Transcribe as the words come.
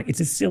It's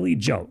a silly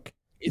joke.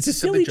 It's a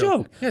silly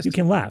joke. Yes. You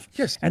can laugh.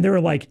 Yes. And they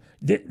were like,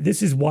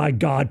 this is why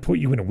God put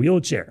you in a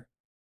wheelchair.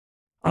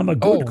 I'm a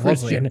good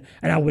Christian, lovely.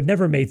 and I would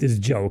never make this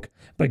joke,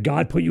 but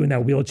God put you in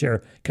that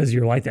wheelchair because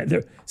you're like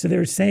that. So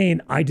they're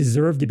saying I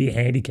deserve to be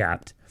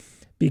handicapped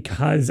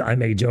because I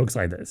make jokes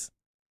like this.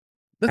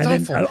 That's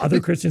and awful. Then other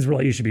Christians were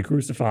like, you should be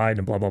crucified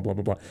and blah, blah, blah,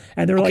 blah, blah.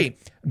 And they're like,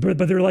 but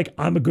they're like,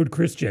 I'm a good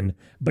Christian,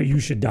 but you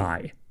should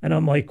die. And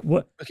I'm like,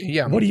 what? Okay,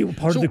 yeah. What are you,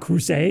 part of the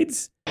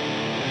Crusades?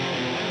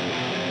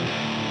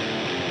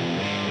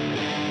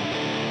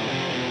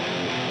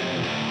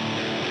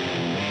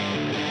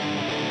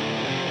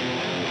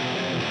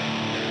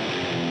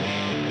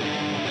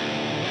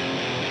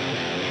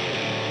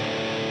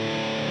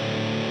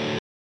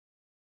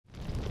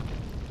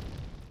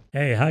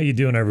 Hey, how you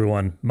doing,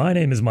 everyone? My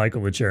name is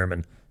Michael the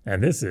Chairman,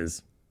 and this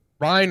is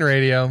Ryan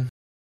Radio.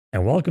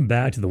 And welcome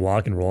back to the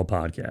Walk and Roll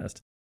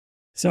podcast.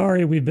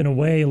 Sorry, we've been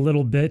away a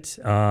little bit.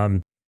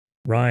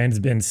 Ryan's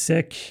been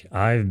sick.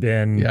 I've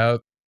been,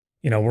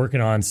 working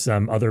on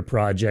some other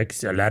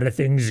projects. A lot of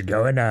things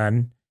going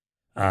on.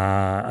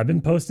 I've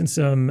been posting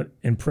some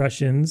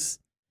impressions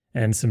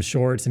and some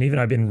shorts, and even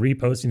I've been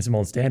reposting some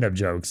old stand-up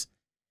jokes.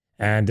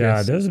 And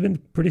those have been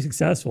pretty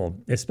successful,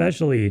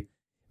 especially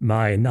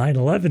my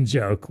 9/11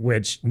 joke,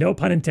 which, no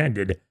pun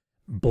intended,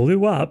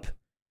 blew up.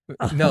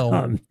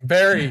 No,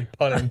 very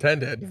pun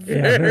intended.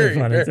 Very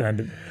pun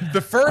intended.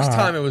 The first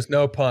time it was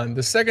no pun.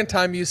 The second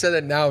time you said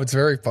it, now it's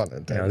very pun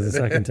intended. Yeah, it was the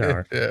second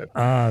tower.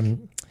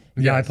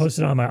 Yes. I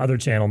posted on my other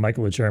channel,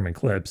 Michael the Chairman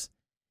Clips,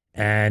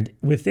 and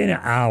within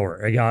an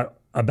hour, I got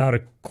about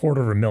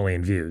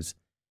 250,000 views.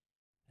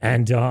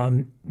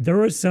 And there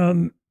were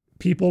some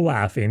people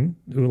laughing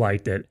who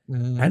liked it.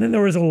 And then there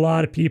was a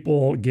lot of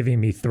people giving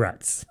me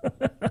threats.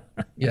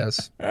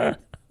 Yes.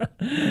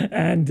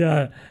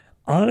 And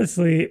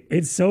honestly,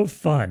 it's so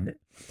fun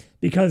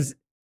because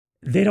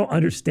they don't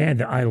understand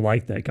that I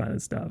like that kind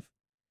of stuff.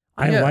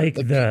 I like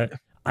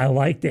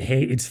the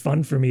hate. It's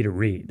fun for me to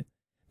read.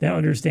 They don't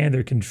understand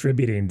they're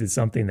contributing to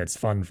something that's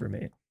fun for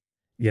me.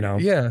 You know?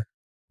 Yeah.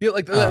 Yeah,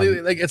 like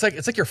it's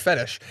like your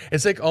fetish.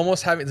 It's like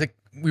almost having. It's like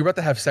we were about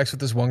to have sex with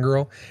this one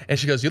girl, and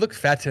she goes, "You look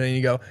fat today," and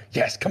you go,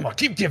 "Yes, come on,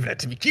 keep giving it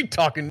to me, keep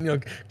talking,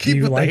 keep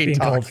you with like the hate being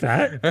talk." Called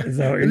fat? Is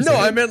that what you're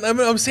No, saying?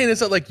 I'm saying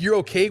it's not like you're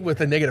okay with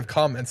the negative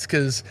comments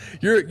because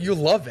you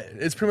love it.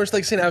 It's pretty much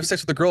like saying I have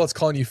sex with a girl that's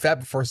calling you fat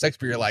before sex,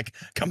 but you're like,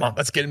 "Come on,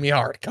 let's get me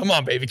hard. Come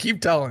on, baby,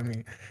 keep telling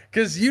me."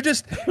 Because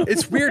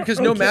it's weird because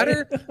no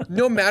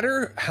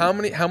matter how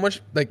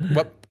much like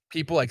what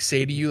people like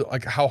say to you,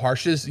 like how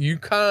harsh it is, you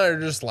kind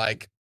of just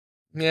like.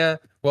 Yeah.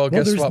 Well,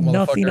 guess there's what,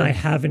 nothing motherfucker? I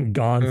haven't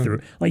gone through.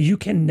 Like you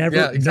can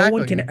never, no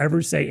one can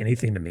ever say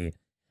anything to me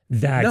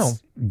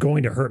that's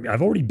going to hurt me.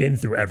 I've already been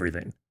through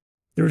everything.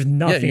 There's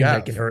nothing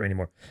that can hurt me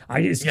anymore.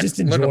 It's just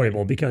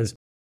enjoyable because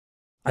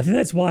I think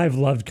that's why I've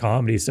loved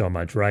comedy so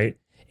much, right?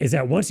 Is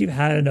that once you've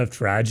had enough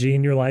tragedy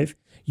in your life,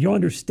 you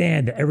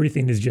understand that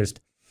everything is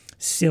just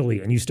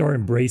silly and you start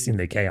embracing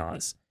the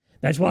chaos.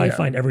 That's why I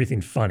find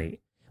everything funny.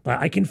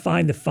 Like I can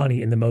find the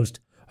funny in the most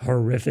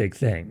horrific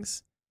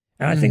things.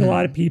 And I think a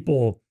lot of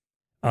people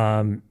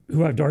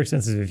who have dark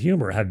senses of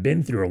humor have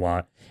been through a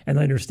lot and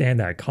they understand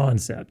that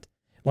concept.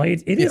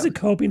 Like it is a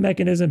coping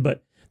mechanism,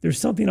 but there's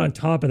something on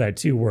top of that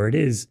too, where it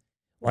is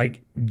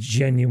like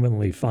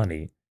genuinely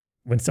funny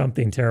when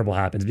something terrible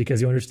happens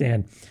because you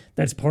understand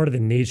that's part of the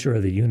nature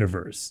of the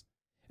universe.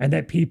 And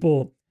that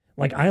people,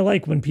 like I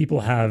like when people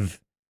have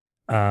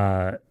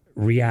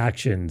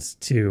reactions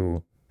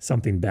to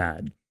something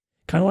bad.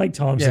 Kind of like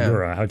Tom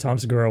Segura, how Tom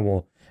Segura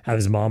will have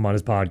his mom on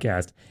his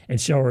podcast and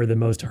show her the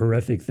most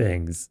horrific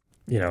things,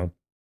 Yeah.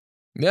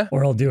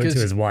 Or he'll do it to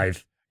his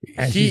wife.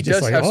 And he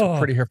does like, have some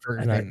pretty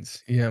horrific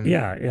things.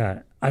 Yeah.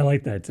 I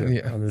like that too.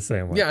 Yeah. I'm the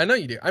same way. Yeah, I know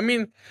you do. I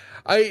mean,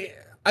 I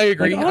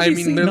agree. Like,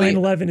 obviously,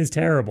 9/11 is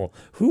terrible.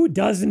 Who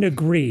doesn't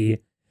agree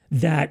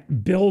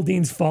that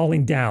buildings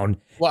falling down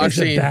is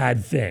a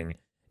bad thing?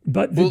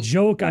 But the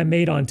joke I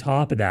made on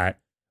top of that,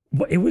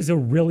 it was a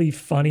really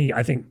funny,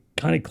 I think,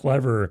 kind of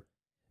clever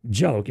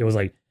joke. It was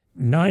like,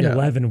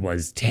 9/11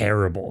 was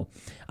terrible.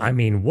 I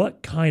mean,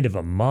 what kind of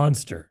a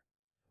monster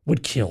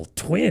would kill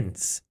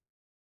twins?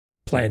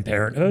 Planned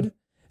Parenthood?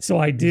 So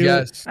I do,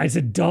 it's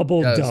a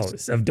double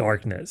dose of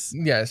darkness.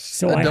 Yes.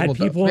 So I had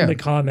people in the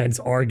comments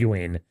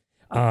arguing,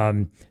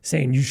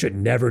 saying you should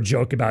never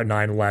joke about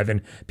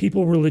 9/11.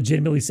 People were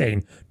legitimately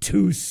saying,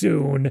 too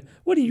soon.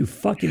 What are you,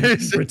 fucking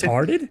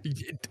retarded?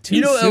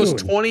 That was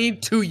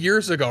 22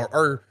 years ago.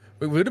 Or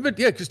it would have been,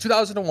 because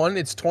 2001,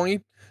 it's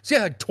 20. So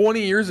like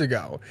 20 years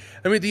ago.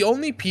 I mean, the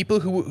only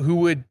people who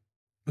would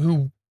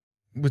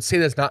say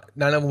that's not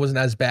 9/11 wasn't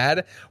as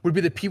bad would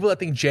be the people that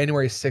think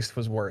January 6th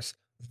was worse.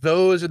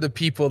 Those are the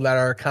people that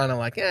are kind of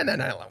like,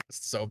 9/11 was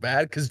so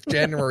bad because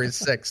January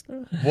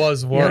 6th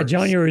was worse. Yeah,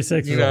 January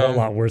 6th was a whole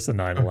lot worse than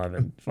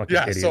 9/11. Fucking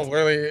idiots. So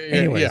really,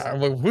 anyways,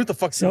 like, who the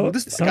fuck? So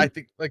this guy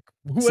think like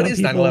what is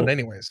 9/11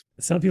 anyways?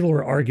 Some people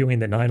were arguing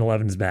that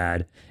 9/11 is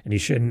bad and you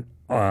shouldn't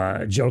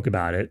joke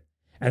about it,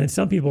 and then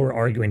some people were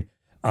arguing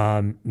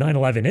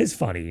 9/11 is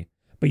funny,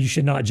 but you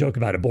should not joke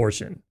about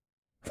abortion.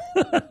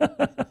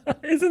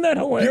 Isn't that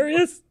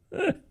hilarious?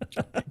 And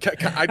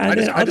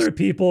then other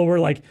people were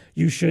like,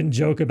 you shouldn't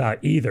joke about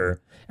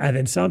either. And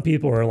then some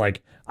people were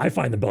like, I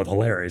find them both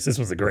hilarious. This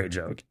was a great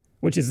joke,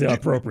 which is the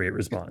appropriate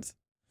response.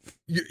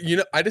 You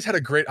know, I just had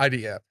a great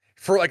idea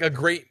for like a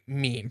great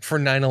meme for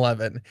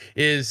 9/11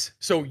 is,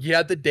 so you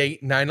had the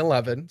date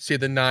 9/11, so you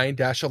had the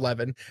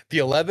 9-11, the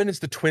 11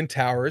 is the Twin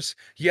Towers,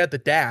 you had the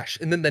dash,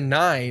 and then the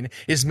 9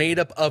 is made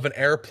up of an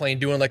airplane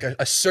doing like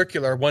a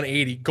circular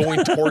 180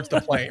 going towards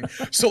the plane.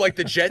 So like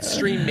the jet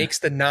stream makes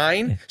the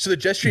 9, so the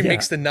jet stream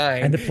makes the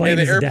 9, and the plane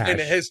and the airplane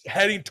is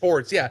heading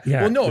towards,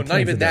 well, no, not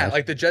even that,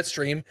 like the jet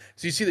stream,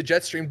 so you see the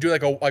jet stream do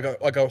like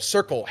a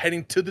circle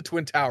heading to the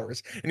Twin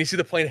Towers, and you see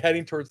the plane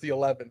heading towards the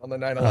 11 on the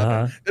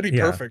 9/11. That'd be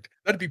perfect.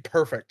 That'd be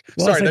perfect.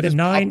 Well, sorry, like the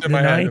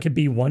 9 could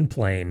be one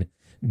plane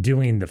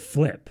doing the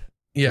flip,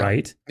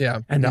 right? Yeah.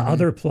 And the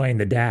other plane,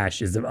 the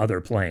dash, is the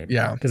other plane.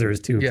 Yeah. Because there's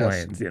two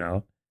planes, you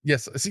know?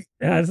 Yes. See,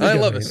 I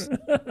love this.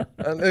 Look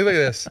at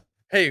this.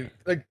 Hey,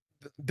 like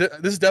this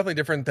is definitely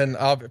different than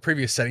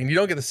previous setting. You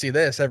don't get to see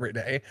this every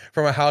day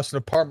from a house and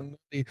apartment.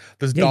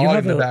 This dog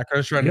in the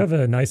background. You have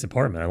a nice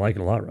apartment. I like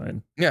it a lot,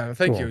 Ryan. Yeah,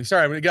 thank you.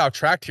 Sorry, I'm gonna get off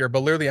track here,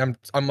 but literally,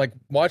 I'm like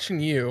watching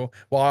you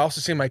while I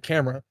also see my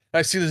camera.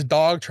 I see this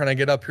dog trying to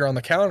get up here on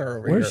the counter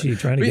over here. Where's she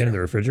trying to get in the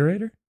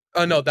refrigerator?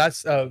 No,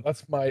 that's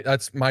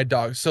my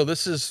dog. So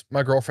this is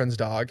my girlfriend's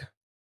dog.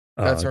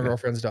 That's my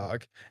girlfriend's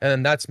dog, and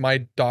then that's my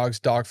dog's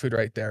dog food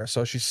right there.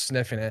 So she's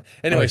sniffing it.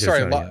 Anyway,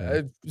 sorry.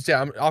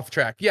 I'm off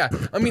track. Yeah,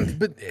 I mean,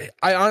 but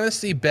I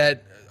honestly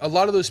bet a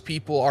lot of those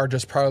people are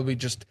just probably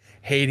just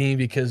hating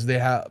because they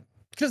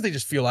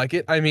just feel like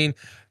it. I mean,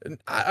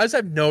 as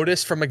I've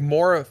noticed from like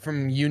more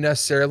from you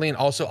necessarily, and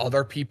also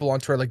other people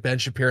on Twitter like Ben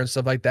Shapiro and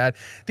stuff like that,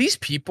 these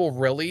people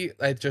really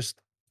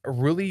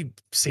really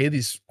say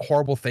these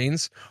horrible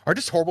things are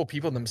just horrible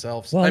people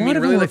themselves. Well, I mean,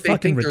 really, like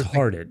fucking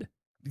retarded.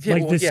 I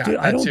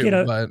don't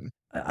get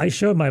I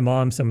showed my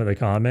mom some of the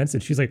comments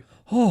and she's like,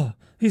 oh,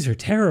 these are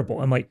terrible.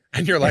 I'm like,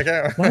 and you're like,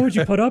 why would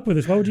you put up with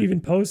this? Why would you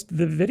even post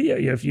the video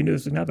if you knew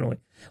this was happening?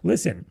 Like,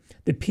 listen,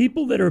 the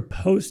people that are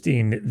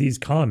posting these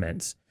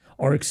comments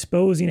are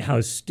exposing how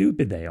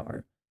stupid they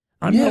are.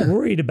 I'm not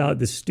worried about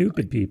the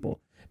stupid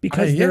people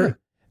because they're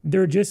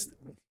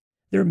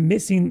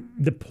missing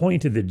the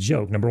point of the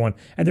joke, number one.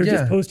 And they're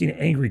just posting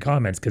angry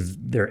comments because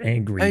they're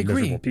angry,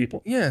 miserable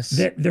people. Yes.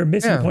 They're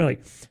missing the point.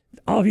 Like,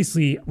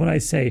 obviously, when I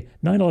say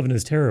 9/11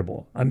 is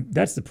terrible,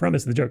 that's the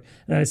premise of the joke.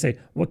 And I say,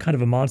 what kind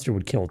of a monster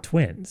would kill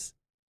twins?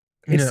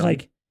 It's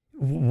like,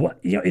 what,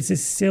 it's a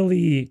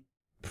silly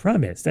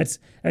premise. That's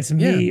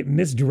me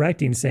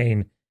misdirecting,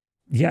 saying,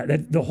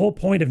 that the whole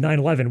point of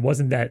 9/11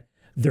 wasn't that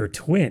they're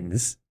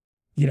twins.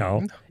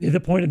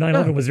 The point of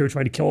 9/11 was they were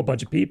trying to kill a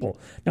bunch of people.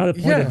 Now the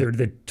point of they're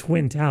the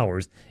Twin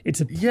Towers.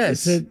 It's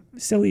a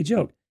silly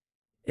joke.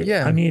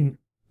 I mean,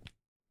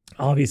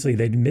 obviously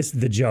they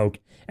missed the joke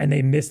and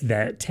they missed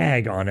that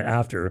tag on it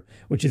after,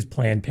 which is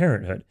Planned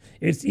Parenthood.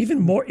 It's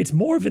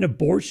more of an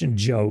abortion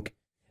joke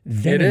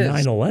than a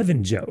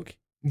 9/11 joke,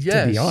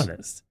 to be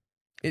honest.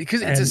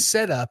 Because it's a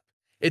setup.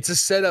 It's a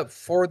setup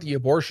for the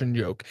abortion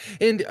joke.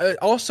 And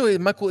also,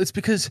 Michael, it's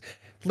because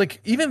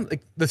like even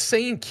like the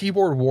saying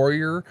keyboard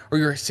warrior or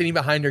you're sitting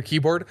behind your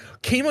keyboard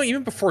came out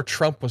even before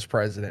Trump was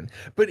president,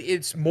 but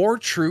it's more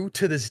true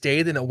to this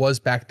day than it was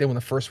back then when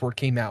the first word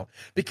came out,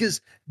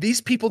 because these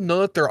people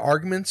know that their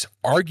arguments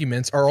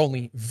are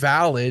only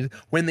valid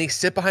when they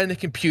sit behind a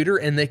computer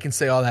and they can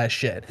say all that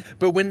shit.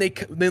 But when they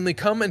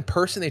come in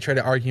person, they try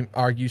to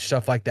argue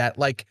stuff like that.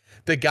 Like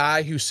the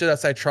guy who stood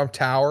outside Trump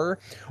Tower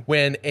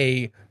when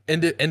a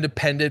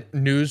independent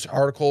news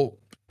article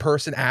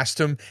person asked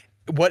him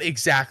what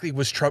exactly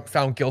was Trump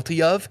found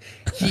guilty of,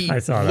 he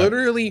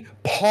literally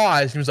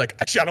paused and was like,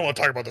 actually, I don't want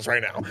to talk about this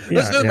right now.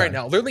 Let's do it right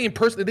now. Literally in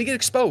person, they get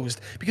exposed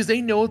because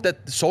they know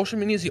that social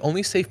media is the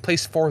only safe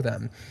place for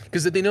them,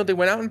 because they know they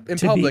went out in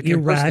public. Be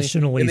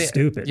irrationally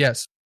stupid.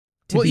 Yes.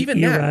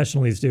 Even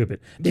irrationally stupid.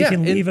 They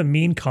can leave a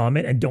mean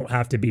comment and don't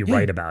have to be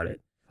right about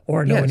it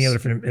or know any other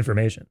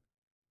information.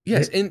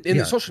 Yes, in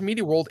the social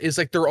media world is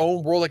like their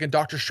own world, like in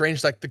Doctor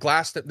Strange, like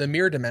the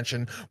mirror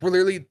dimension, where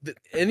literally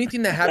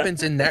anything that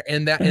happens in that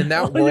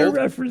all world, your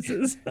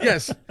references.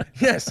 yes,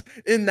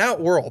 in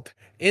that world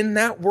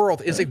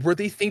is like where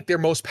they think they're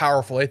most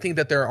powerful. They think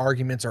that their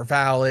arguments are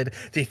valid.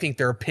 They think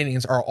their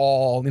opinions are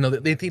all,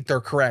 they think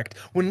they're correct.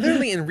 When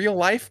literally in real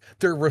life,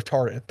 they're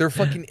retarded.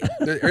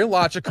 They're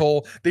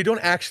illogical. They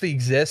don't actually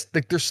exist.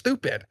 Like they're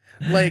stupid.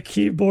 Like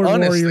keyboard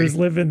warriors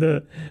live in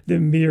the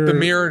mirror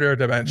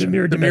dimension.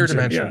 The mirror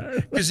dimension.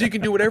 Because you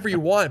can do whatever you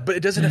want, but it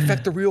doesn't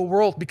affect the real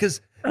world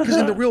because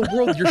in the real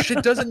world, your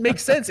shit doesn't make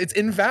sense. It's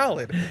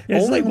invalid.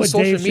 Only when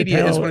social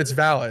media is when it's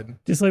valid.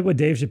 Just like what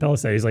Dave Chappelle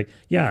said. He's like,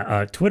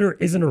 Twitter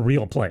isn't a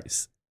real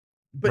place.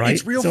 But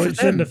it's real so for it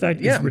shouldn't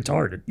affect. It's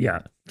retarded. Yeah.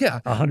 Yeah.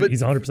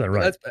 He's 100%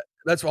 right.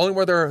 That's only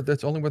where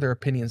their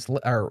opinions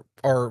are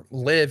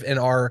live and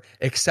are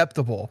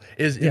acceptable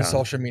is in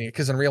social media.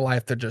 Because in real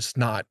life, they're just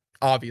not.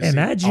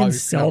 Imagine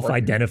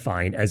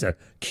self-identifying as a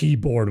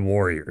keyboard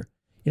warrior.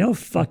 You know how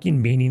fucking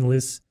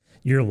meaningless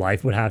your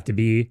life would have to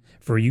be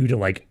for you to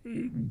like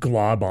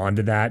glob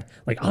onto that.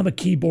 Like, I'm a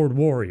keyboard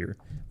warrior.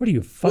 What are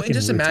you, fucking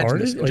just retarded? Imagine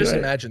this. Like, just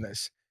imagine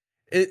this.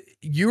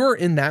 You're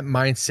in that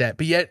mindset,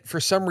 but yet for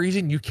some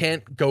reason you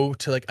can't go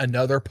to like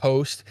another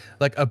post,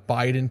 like a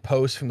Biden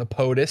post from the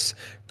POTUS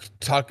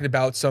talking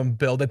about some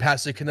bill they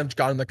passed. They couldn't have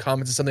gone in the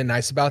comments and something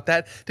nice about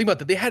that. Think about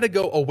that. They had to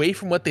go away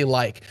from what they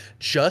like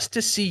just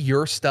to see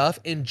your stuff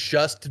and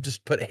just to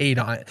just put hate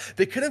on it.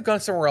 They could have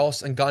gone somewhere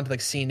else and gone to like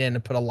CNN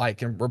and put a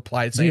like and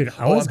replied saying, Dude,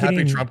 I'm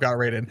happy Trump got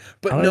raided.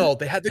 But no,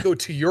 they had to go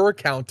to your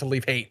account to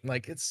leave hate.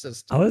 Like, it's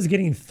just. I was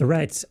getting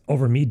threats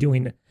over me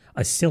doing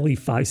a silly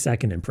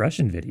 5-second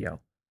impression video.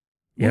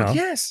 You know?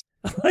 Yes.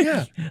 Like,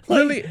 yeah.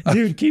 Like,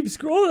 dude, keep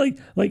scrolling.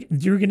 Like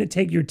you're going to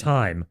take your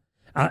time.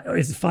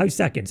 It's 5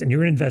 seconds and you're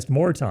going to invest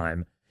more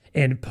time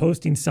in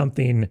posting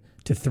something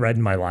to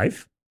threaten my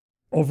life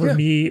over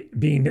me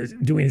doing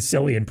a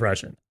silly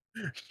impression.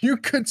 You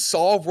could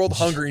solve world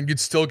hunger and you'd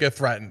still get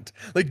threatened.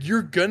 Like,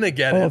 you're gonna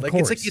get it. Like,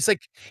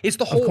 it's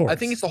the whole, I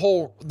think it's the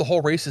whole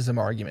racism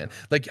argument.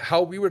 Like,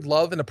 how we would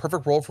love in a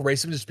perfect world for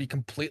racism to just be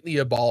completely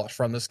abolished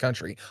from this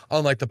country,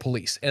 unlike the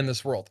police in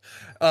this world.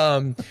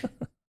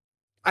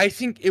 I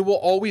think it will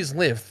always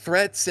live.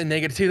 Threats and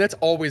negativity, that's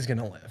always going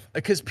to live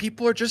because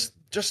people are just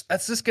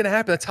that's just going to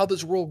happen. That's how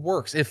this world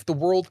works. If the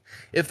world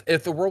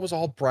was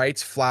all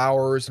brights,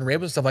 flowers and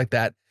rainbows and stuff like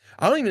that,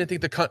 I don't even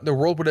think the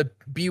world would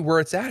be where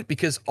it's at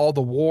because all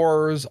the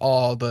wars,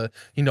 all the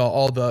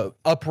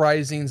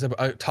uprisings of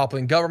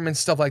toppling governments,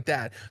 stuff like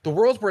that. The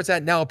world's where it's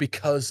at now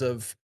because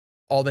of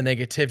all the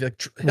negativity.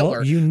 Like Hitler,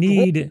 well, you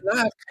need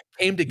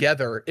came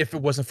together if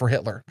it wasn't for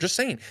Hitler. Just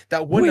saying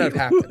that wouldn't have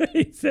happened.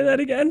 Wait, say that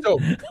again. So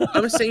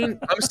I'm saying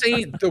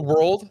the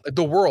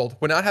world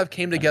would not have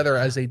came together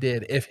as they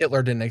did if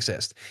Hitler didn't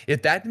exist.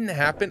 If that didn't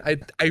happen, I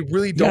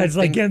really don't. Yeah, it's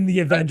like getting the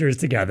Avengers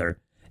together.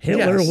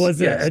 Hitler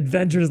was an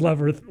Avengers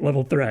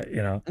level threat.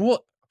 You know.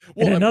 Well,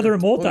 in another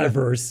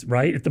multiverse,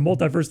 right? If the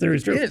multiverse theory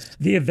is true,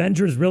 the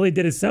Avengers really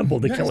did assemble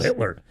to kill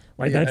Hitler.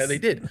 Like they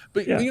did.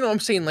 But you know what I'm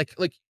saying? Like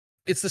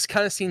it's this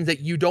kind of scene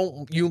that you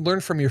learn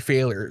from your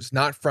failures,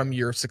 not from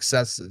your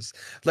successes.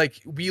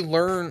 Like you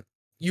learn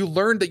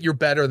that you're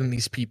better than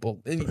these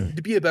people, and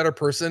to be a better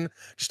person,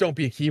 just don't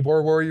be a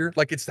keyboard warrior.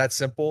 Like, it's that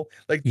simple.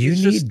 Like, you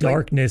need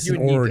darkness in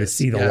order to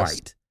see the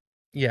light.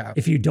 Yeah.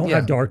 If you don't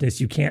have darkness,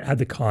 you can't have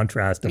the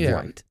contrast of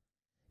light.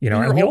 You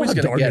know, and we all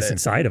have darkness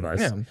inside of us.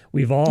 Yeah.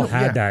 We've all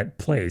had that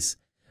place,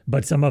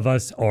 but some of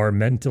us are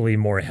mentally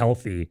more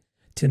healthy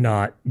to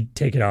not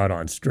take it out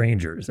on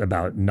strangers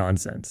about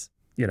nonsense,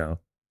 you know?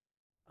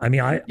 I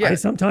mean, I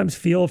sometimes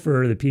feel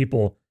for the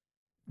people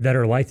that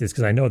are like this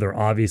because I know they're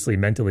obviously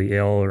mentally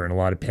ill or in a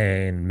lot of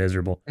pain and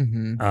miserable.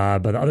 Mm-hmm.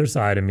 But the other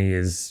side of me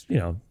is, you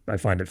know, I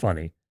find it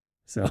funny.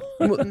 So,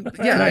 and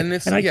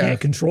I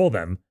can't control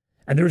them.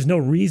 And there's no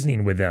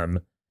reasoning with them,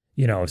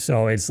 you know,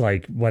 so it's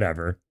like,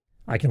 whatever.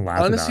 I can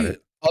laugh about it.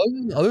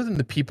 Other than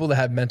the people that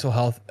have mental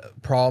health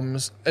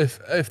problems,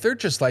 if they're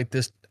just like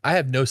this, I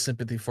have no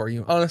sympathy for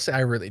you. Honestly, I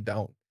really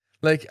don't.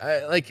 But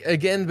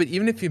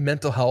even if you have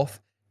mental health,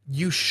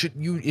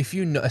 if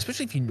you know,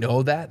 especially if you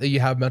know that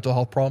you have mental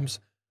health problems,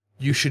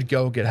 you should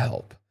go get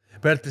help.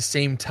 But at the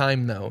same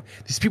time, though,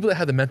 these people that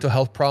have the mental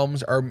health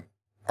problems are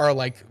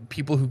like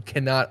people who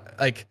cannot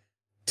like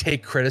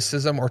take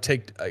criticism or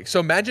so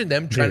imagine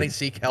them trying to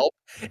seek help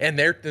and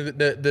they're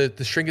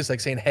the shrink is like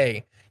saying,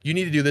 hey, you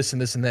need to do this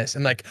and this and this.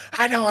 And like,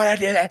 I don't want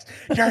to do that.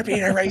 You're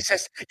being a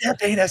racist. You're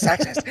being a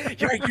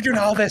sexist. You're doing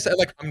all this. And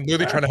like, I'm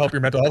literally trying to help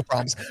your mental health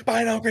problems, but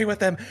I don't agree with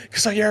them.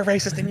 So you're a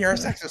racist and you're a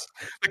sexist.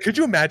 Like, could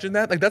you imagine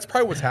that? Like, that's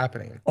probably what's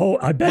happening. Oh,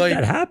 I bet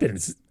that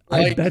happens.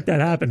 I bet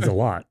that happens a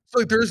lot. So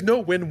like, there's no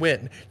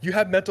win-win. You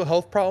have mental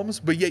health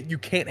problems, but yet you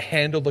can't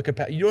handle the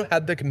capacity. You don't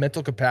have the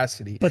mental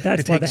capacity. But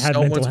that's why they have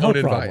mental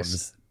health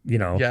problems. You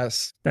know.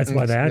 Yes. That's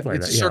why they act like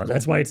that. Yeah,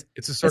 that's why it's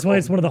a circle. That's why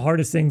it's one of the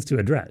hardest things to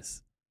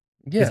address.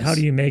 Yes. How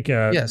do you make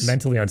a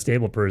mentally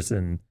unstable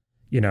person,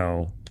 you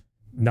know,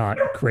 not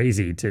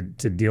crazy to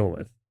deal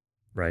with,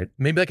 right?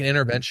 Maybe like an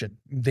intervention.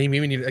 They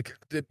maybe need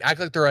to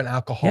act like they're an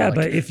alcoholic.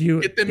 Yeah, but if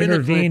you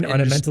intervene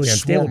on a mentally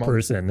unstable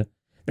person,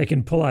 they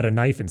can pull out a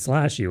knife and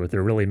slash you if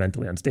they're really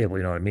mentally unstable.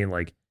 You know what I mean?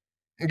 Like,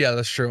 yeah,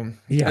 that's true.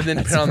 Yeah, and then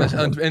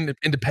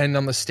depending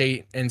on the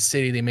state and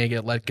city, they may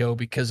get let go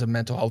because of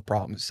mental health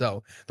problems.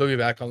 So they'll be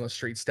back on the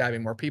street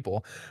stabbing more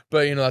people.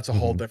 But you know, that's a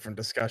whole different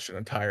discussion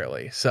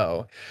entirely.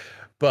 So.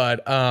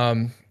 But this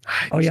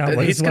is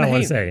what I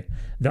want to say.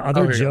 The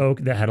other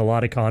joke that had a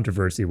lot of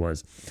controversy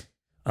was,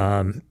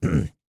 I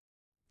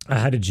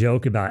had a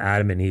joke about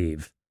Adam and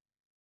Eve.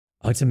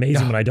 Oh, it's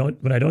amazing when I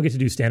don't get to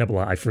do stand up a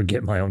lot, I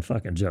forget my own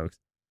fucking jokes.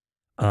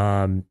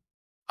 When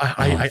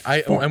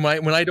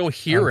I don't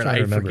hear it,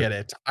 I forget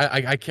it.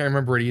 I can't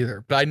remember it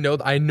either. But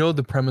I know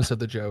the premise of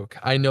the joke.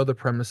 You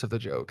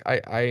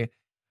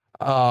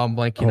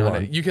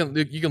can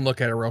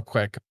look at it real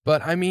quick,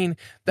 but I mean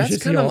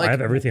that's kind of like I have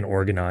everything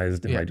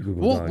organized in my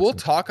Google Docs. We'll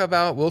talk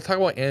about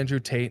Andrew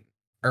Tate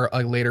or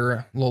a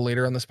little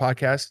later on this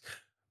podcast.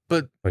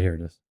 But here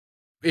it is.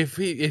 If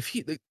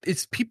he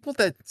it's people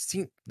that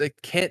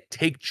can't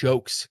take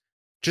jokes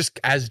just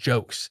as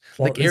jokes.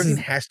 Well, like everything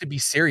has to be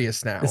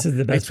serious now. This is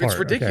the best part. It's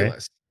ridiculous. Okay?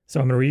 So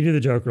I'm going to read you the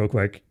joke real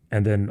quick,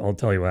 and then I'll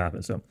tell you what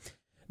happens. So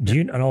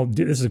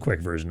this is a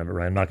quick version of it,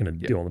 right? I'm not going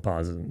to do all the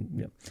pauses.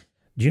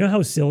 Do you know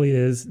how silly it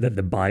is that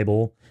the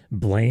Bible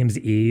blames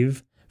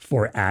Eve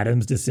for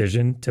Adam's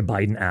decision to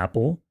bite an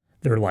apple?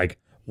 They're like,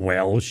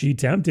 well, she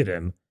tempted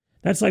him.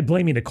 That's like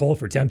blaming Nicole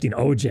for tempting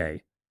OJ.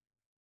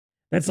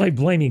 That's like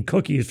blaming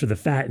cookies for the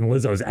fat in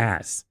Lizzo's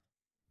ass.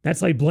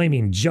 That's like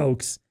blaming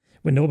jokes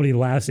when nobody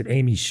laughs at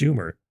Amy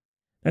Schumer.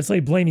 That's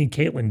like blaming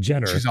Caitlyn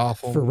Jenner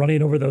for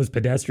running over those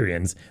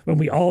pedestrians when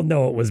we all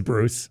know it was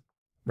Bruce,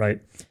 right?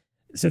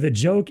 So the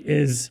joke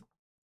is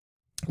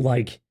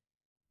like,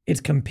 it's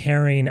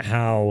comparing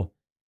how,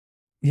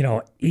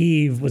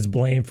 Eve was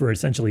blamed for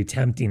essentially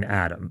tempting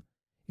Adam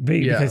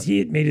because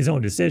he made his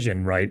own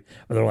decision, right?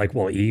 Or they're like,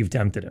 well, Eve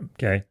tempted him,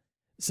 okay?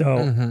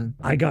 So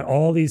I got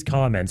all these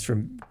comments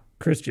from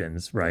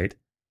Christians, right?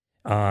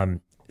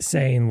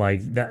 Saying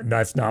like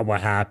that's not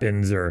what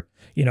happens, or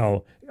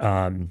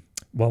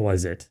what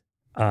was it?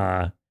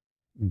 God,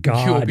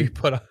 you'll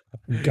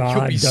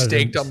be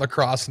staked on the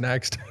cross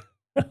next.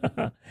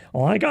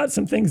 Well, I got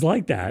some things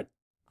like that.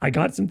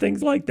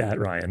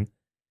 Ryan.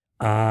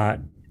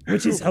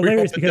 Which is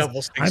hilarious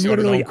because I'm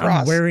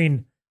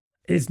wearing.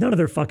 It's none of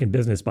their fucking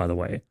business, by the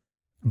way,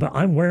 but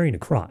I'm wearing a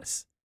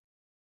cross.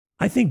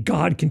 I think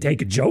God can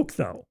take a joke,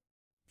 though.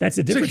 That's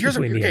the difference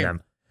between me and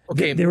them.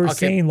 Okay, they were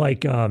saying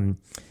like, God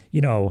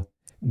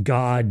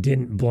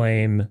didn't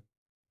blame.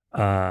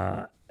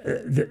 The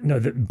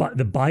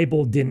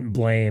Bible didn't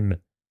blame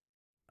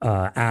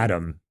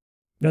Adam.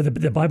 No,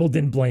 the Bible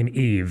didn't blame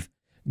Eve.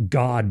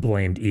 God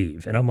blamed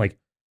Eve, and I'm like,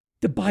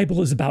 the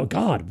Bible is about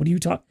God. What are you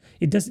talking?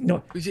 It doesn't.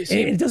 No,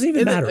 it doesn't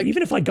even matter.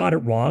 Even if I got it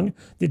wrong,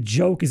 the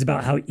joke is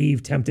about how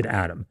Eve tempted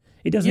Adam.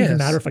 It doesn't even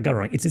matter if I got it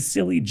wrong. It's a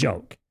silly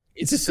joke.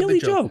 It's a silly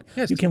joke.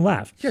 Yes. You can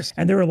laugh. Yes.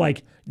 And they were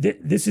like,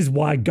 this is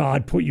why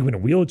God put you in a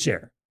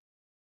wheelchair.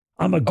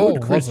 I'm a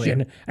good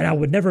Christian, and I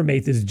would never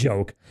make this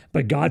joke,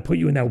 but God put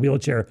you in that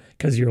wheelchair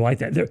because you're like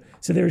that.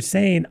 So they're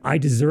saying I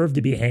deserve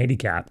to be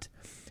handicapped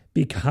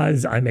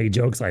because I make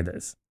jokes like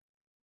this.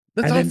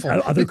 That's and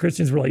then other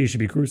Christians were like, you should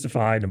be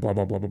crucified and blah,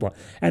 blah, blah, blah, blah.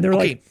 And they're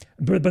like,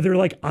 but they're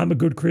like, I'm a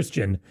good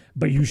Christian,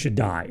 but you should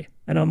die.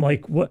 And I'm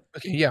like, what?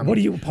 What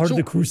are you, part of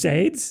the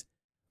Crusades?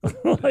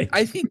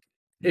 I think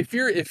if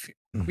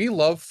we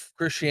love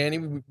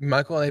Christianity,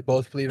 Michael and I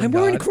both believe in I'm God.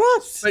 wearing a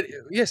cross. But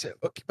yes,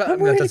 but I'm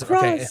wearing a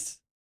cross.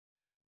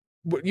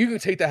 Okay. You can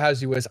take that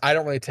as you is. I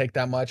don't really take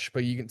that much,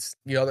 but you can,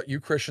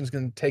 you Christians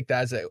can take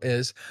that as it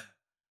is.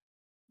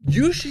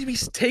 You should be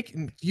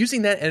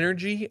using that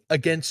energy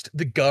against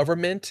the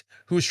government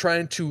who's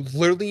trying to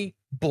literally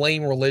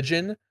blame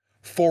religion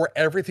for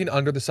everything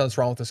under the sun's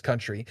wrong with this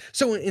country.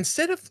 So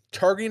instead of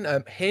targeting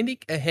a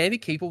handy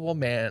capable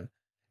man,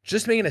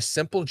 just making a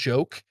simple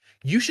joke,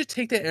 you should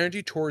take that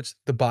energy towards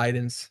the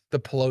Bidens, the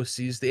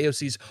Pelosi's, the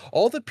AOC's,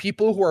 all the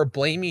people who are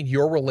blaming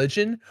your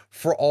religion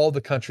for all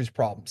the country's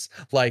problems,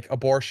 like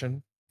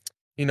abortion,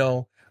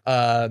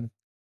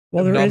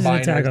 well, there is an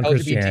attack on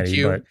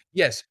Christianity, but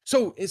yes.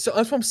 So that's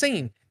what I'm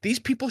saying. These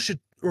people should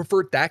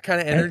revert that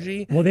kind of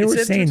energy. Well, they were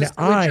saying that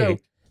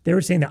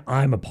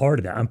I'm a part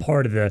of that. I'm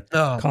part of the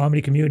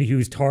comedy community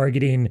who's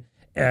targeting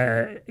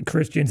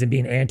Christians and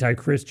being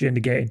anti-Christian to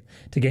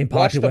gain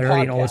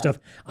popularity and all this stuff.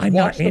 I'm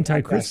not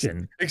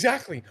anti-Christian.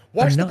 Exactly.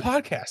 Watch the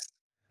podcast.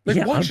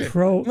 I'm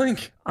pro.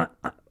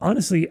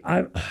 Honestly,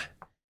 I'm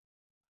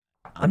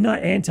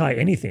not anti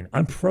anything.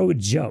 I'm pro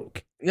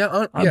joke.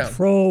 I'm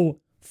pro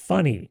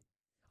funny.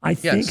 I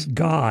think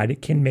God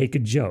can make a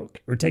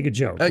joke or take a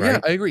joke. Right? Yeah,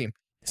 I agree.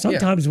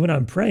 Sometimes when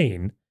I'm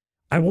praying,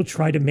 I will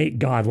try to make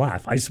God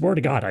laugh. I swear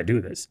to God, I do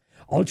this.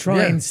 I'll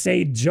try and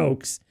say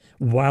jokes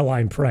while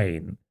I'm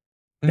praying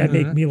that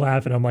make me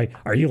laugh. And I'm like,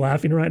 are you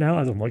laughing right now?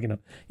 As I'm looking up,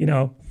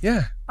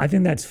 Yeah. I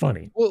think that's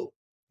funny. Well,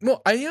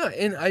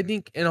 and I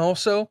think, and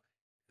also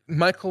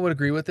Michael would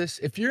agree with this.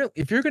 If you're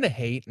going to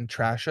hate and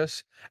trash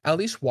us, at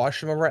least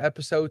watch some of our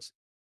episodes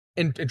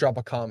and drop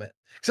a comment.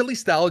 Because at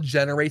least that'll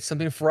generate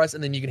something for us,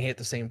 and then you can hate at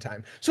the same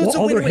time. So it's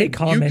all their hate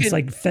comments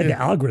fed the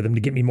algorithm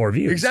to get me more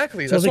views.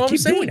 Exactly. So that's what I'm keep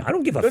saying. Doing it. I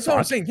don't give a fuck. That's what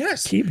I'm saying.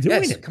 Yes. Keep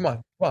doing it. Come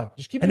on.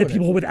 Just keep doing it. And the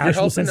people with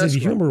actual sense of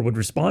humor grow. Would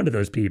respond to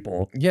those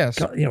people. Yes.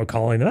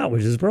 Calling them out,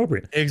 which is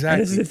appropriate. Exactly.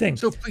 And this is the thing.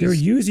 So they're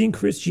using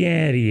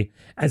Christianity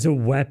as a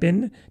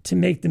weapon to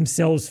make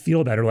themselves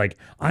feel better. Like,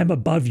 I'm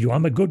above you.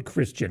 I'm a good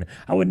Christian.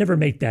 I would never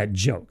make that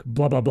joke.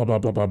 Blah, blah, blah, blah,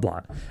 blah, blah,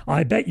 blah.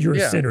 I bet you're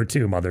a sinner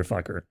too,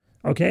 motherfucker.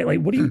 Okay? Like,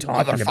 what are you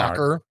talking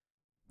about?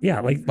 Yeah,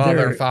 like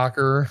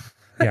motherfucker.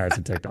 Yeah, it's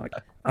a TikTok.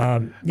 I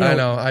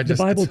know. The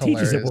Bible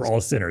teaches that we're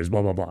all sinners,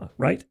 blah, blah, blah,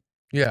 right?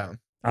 Yeah.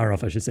 I don't know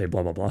if I should say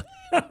blah, blah, blah.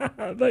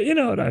 But you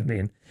know what I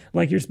mean.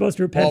 Like, you're supposed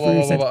to repent for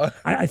your sins.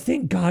 I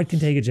think God can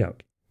take a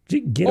joke.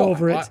 Get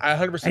over it. I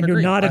 100% and you're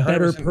agree. not a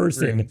better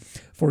person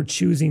for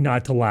choosing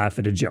not to laugh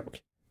at a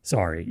joke.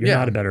 Sorry, you're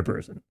not a better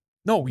person.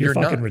 No, you're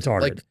fucking not.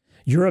 retarded. Like,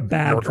 you're a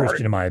bad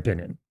Christian, in my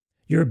opinion.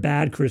 You're a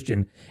bad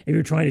Christian if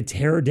you're trying to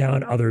tear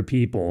down other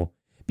people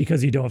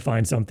because you don't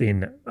find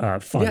something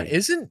funny. Yeah,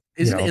 isn't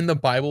in the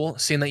Bible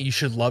saying that you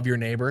should love your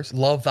neighbors,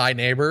 love thy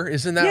neighbor?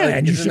 Isn't that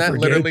and you should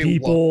forgive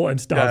people and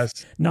stuff,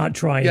 not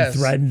try and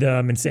threaten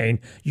them and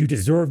saying you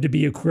deserve to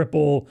be a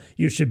cripple,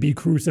 you should be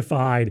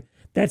crucified.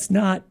 That's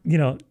not,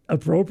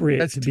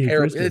 appropriate to be a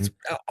Christian. It's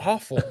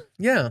awful.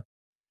 Yeah.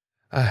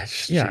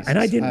 Yeah, and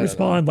I didn't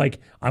respond like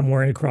I'm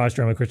wearing a cross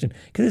or I'm a Christian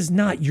because it's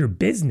not your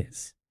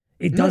business.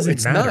 It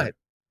doesn't matter. Not.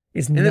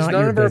 It's none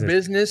of our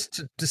business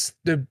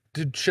to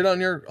shit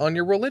on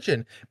your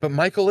religion. But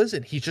Michael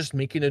isn't. He's just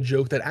making a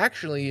joke that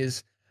actually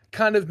is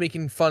kind of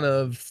making fun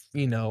of,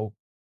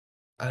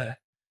 I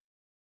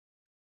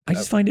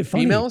just find it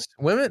funny. Females,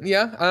 women.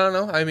 Yeah, I don't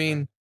know. I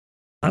mean,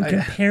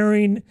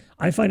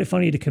 I find it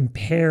funny to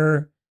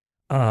compare,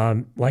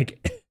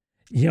 blaming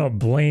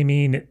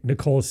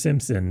Nicole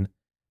Simpson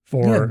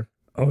for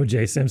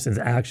O.J. Simpson's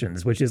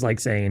actions, which is like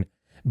saying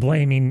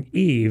blaming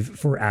Eve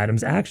for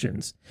Adam's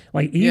actions.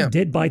 Like Eve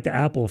did bite the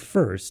apple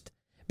first,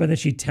 but then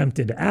she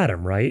tempted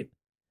Adam, right?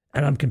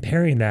 And I'm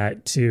comparing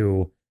that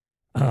to,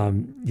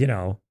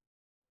 Nicole.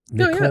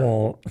 I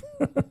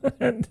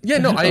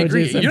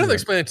agree. You don't have to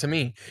explain it to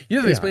me. You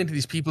have to explain it to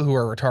these people who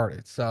are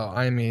retarded. So,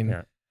 I mean,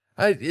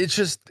 it's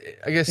just,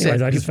 like I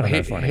said, I just found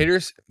that funny.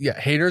 Haters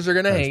are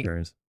going to hate.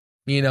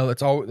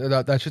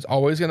 That's just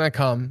always going to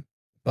come.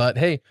 But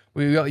hey,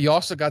 you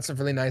also got some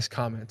really nice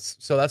comments.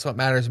 So that's what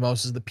matters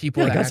most is the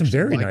people. I got some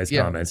very nice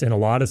comments and a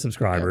lot of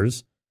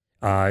subscribers.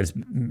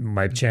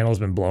 My channel's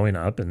been blowing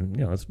up, and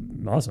it's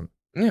awesome.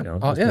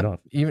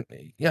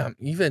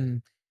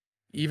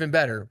 Even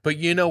better. But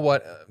you know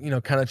what?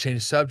 Kind of change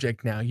the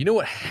subject now. You know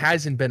what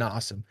hasn't been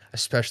awesome,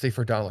 especially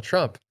for Donald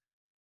Trump?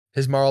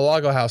 His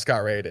Mar-a-Lago house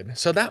got raided.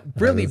 So that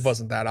really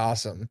wasn't that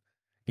awesome.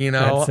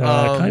 That's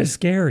kind of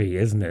scary,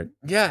 isn't it?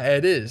 Yeah,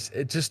 it is.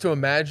 Just to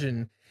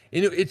imagine.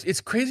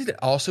 It's crazy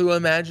to also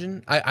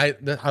imagine. I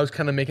was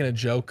kind of making a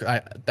joke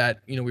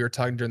that we were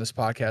talking during this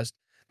podcast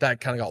that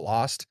kind of got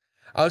lost.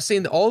 I was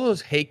saying that all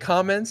those hate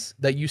comments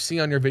that you see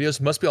on your videos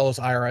must be all those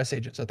IRS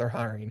agents that they're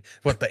hiring.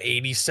 What, the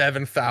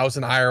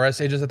 87,000 IRS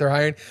agents that they're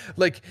hiring?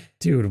 Like,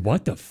 dude,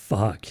 what the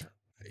fuck?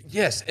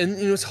 Yes, and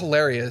what's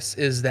hilarious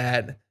is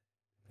that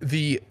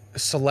the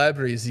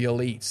celebrities, the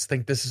elites,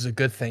 think this is a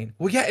good thing.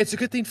 Well, yeah, it's a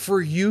good thing for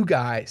you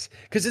guys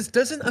because it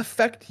doesn't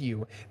affect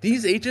you.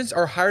 These agents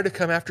are hired to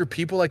come after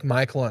people like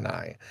Michael and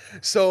I.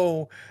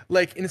 So,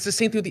 and it's the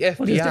same thing with the FBI.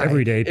 Well, just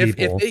everyday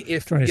people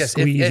trying to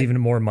squeeze even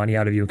more money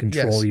out of you and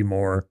control you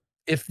more.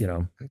 If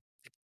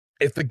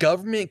the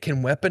government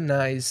can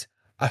weaponize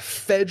a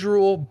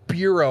federal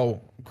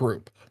bureau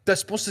group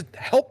that's supposed to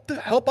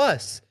help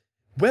us,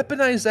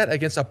 weaponize that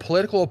against a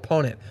political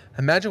opponent.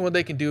 Imagine what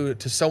they can do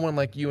to someone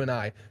like you and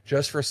I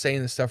just for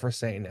saying the stuff we're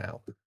saying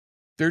now.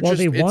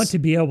 They want to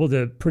be able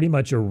to pretty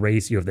much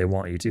erase you if they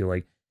want you to.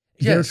 Like,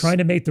 they're trying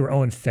to make their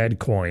own Fed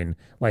coin,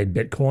 like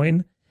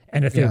Bitcoin.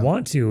 And if they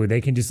want to,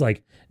 they can just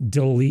like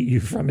delete you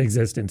from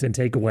existence and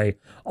take away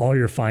all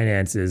your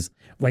finances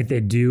like they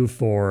do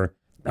for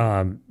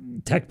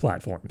tech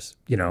platforms,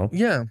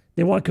 Yeah.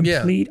 They want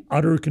complete,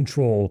 utter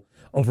control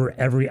over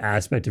every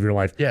aspect of your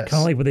life. Yes.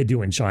 Kind of like what they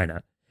do in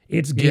China.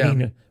 It's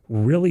getting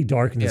really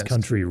dark in this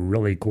country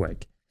really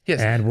quick.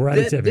 Yes. And we're at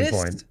a tipping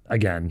point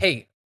again.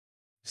 Hey,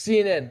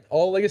 CNN,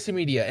 all legacy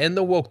media, and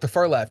the woke, the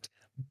far left.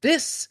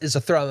 This is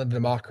a threat on the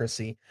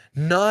democracy,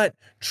 not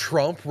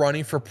Trump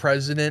running for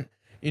president,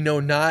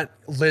 not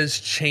Liz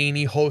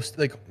Cheney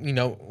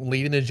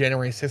leading the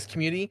January 6th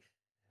community.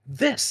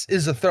 This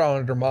is a threat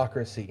on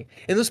democracy.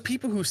 And those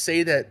people who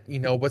say that,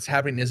 what's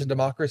happening is a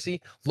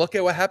democracy, look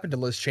at what happened to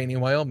Liz Cheney in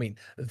Wyoming.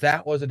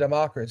 That was a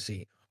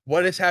democracy.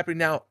 What is happening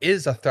now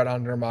is a threat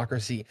on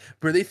democracy,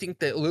 where they think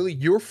that literally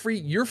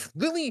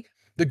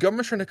the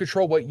government's trying to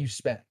control what you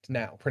spend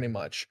now, pretty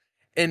much.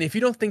 And if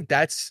you don't think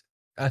that's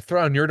a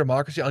threat on your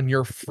democracy, on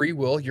your free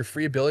will, your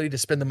free ability to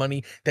spend the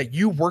money that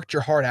you worked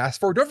your hard ass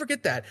for, don't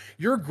forget that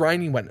you're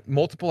grinding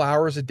multiple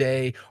hours a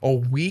day, a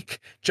week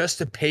just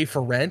to pay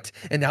for rent,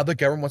 and now the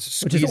government wants to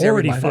squeeze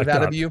every bit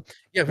out of you.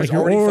 Yeah, like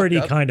you're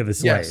already kind of a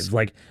slave. Yes.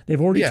 Like they've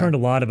already turned a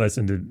lot of us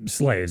into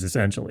slaves,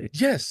 essentially.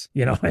 Yes,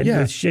 and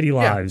with shitty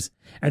lives,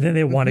 and then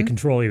they want to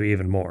control you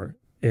even more.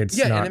 It's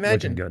not and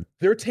imagine looking good.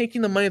 They're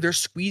taking the money they're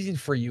squeezing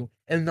for you,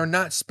 and they're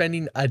not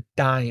spending a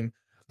dime.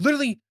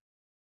 Literally.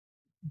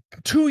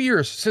 2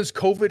 years since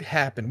COVID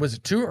happened. Was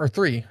it 2 or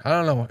 3? I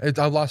don't know.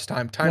 I lost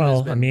time.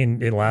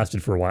 It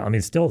lasted for a while. I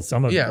mean, still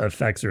some of the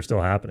effects are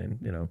still happening,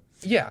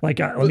 Yeah. Like,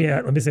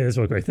 let me say this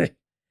real quick thing.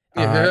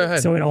 Go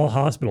ahead. So in all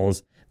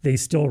hospitals, they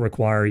still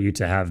require you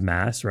to have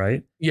masks,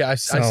 right? Yeah, I've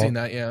seen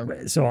that, yeah.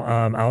 So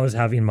I was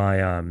having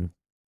my,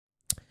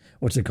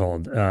 what's it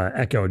called?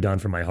 Echo done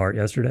for my heart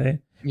yesterday.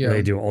 Yeah.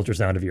 They do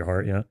ultrasound of your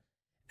heart,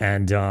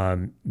 And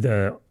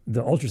the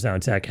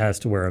ultrasound tech has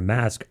to wear a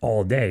mask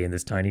all day in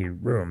this tiny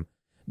room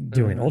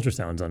doing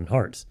ultrasounds on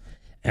hearts.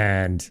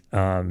 And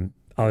I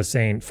was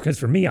saying, because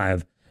for me, I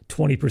have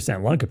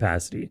 20% lung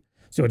capacity.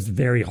 So it's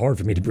very hard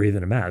for me to breathe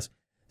in a mask.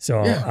 So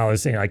I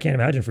was saying, I can't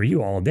imagine for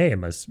you all day. It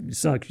must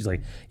suck. She's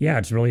like, yeah,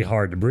 it's really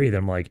hard to breathe.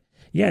 I'm like,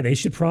 yeah, they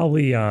should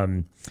probably,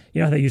 how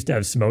they used to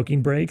have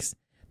smoking breaks?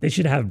 they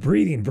should have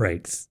breathing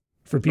breaks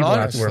for people who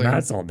have to wear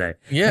masks all day.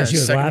 Yeah, and she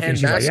was laughing.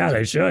 She's like, yeah,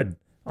 they should.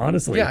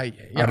 Honestly, yeah.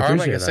 Or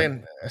like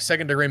saying a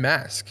second-degree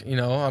mask.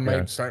 I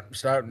might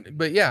start.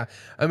 But yeah,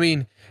 I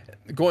mean,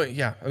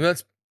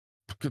 that's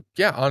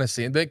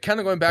honestly, and then kind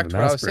of going back to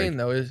what I was saying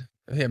though is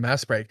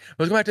mask break.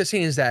 But going back to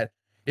saying is that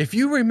if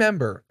you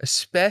remember,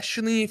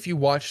 especially if you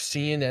watch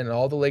CNN and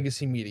all the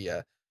legacy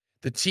media,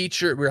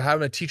 we're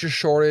having a teacher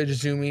shortage,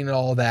 Zooming and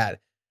all that.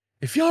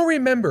 If y'all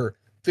remember,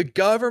 the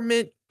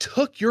government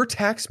took your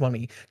tax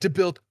money to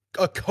build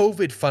a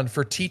COVID fund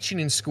for teaching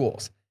in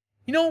schools.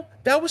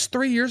 That was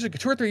 3 years ago,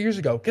 2 or 3 years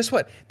ago. Guess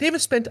what? They haven't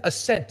spent a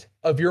cent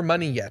of your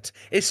money yet.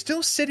 It's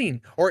still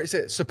sitting, or is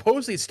it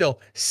supposedly still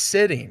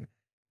sitting,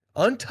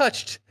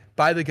 untouched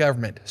by the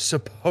government,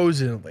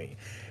 supposedly.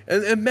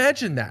 And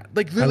imagine that.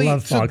 Like, really, I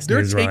love Fox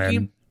News,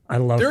 Ryan. I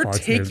love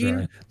Fox News,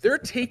 Ryan. They're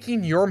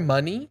taking your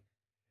money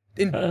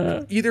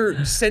and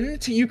either sending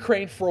it to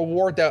Ukraine for a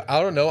war that,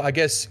 I don't know, I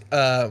guess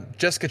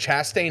Jessica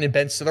Chastain and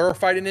Ben Stiller are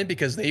fighting in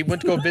because they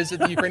went to go visit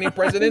the Ukrainian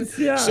president.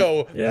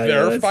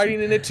 They're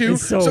fighting in it too.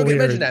 So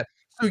imagine that.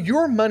 So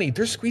your money,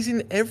 they're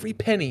squeezing every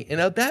penny. And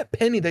of that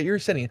penny that you're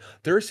sending,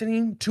 they're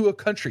sending to a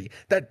country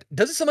that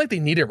doesn't sound like they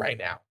need it right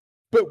now.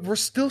 But we're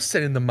still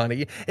sending the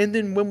money. And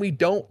then when we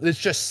don't, it's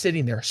just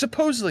sitting there,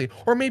 supposedly.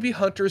 Or maybe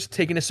Hunter's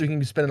taking it so he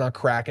can spend it on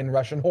crack and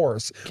Russian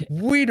whores.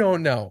 We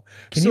don't know.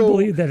 Can you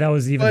believe that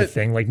was even a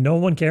thing? Like, no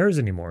one cares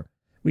anymore.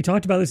 We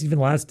talked about this even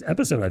last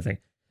episode, I think.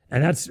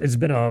 And it's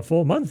been a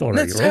full month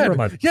already, or over a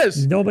month. Yes.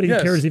 Nobody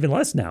cares even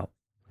less now.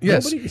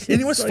 Yes.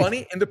 And what's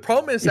funny, and the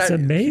problem is it's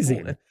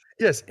amazing.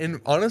 Yes,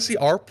 and honestly,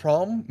 our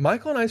problem,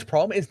 Michael and I's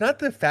problem, is not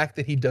the fact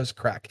that he does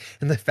crack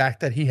and the fact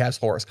that he has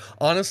whores.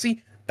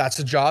 Honestly, that's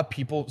a job.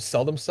 People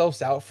sell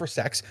themselves out for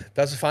sex.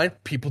 That's fine.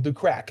 People do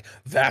crack.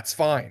 That's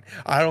fine.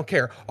 I don't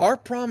care. Our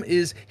problem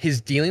is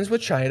his dealings with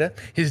China,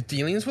 his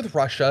dealings with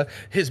Russia,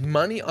 his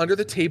money under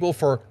the table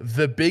for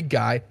the big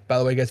guy. By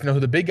the way, you guys know who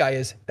the big guy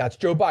is. That's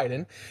Joe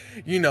Biden.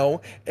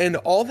 And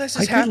all this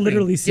is happening. I could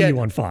literally see you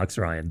on Fox,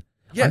 Ryan.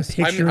 Yes,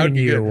 I'm picturing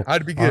you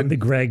I'd be good on the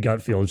Greg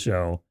Gutfield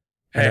show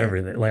and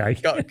everything.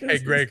 Hey,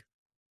 Greg.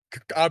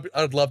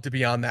 I'd love to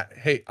be on that.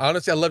 Hey,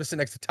 honestly, I'd love to sit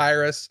next to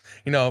Tyrus.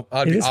 Is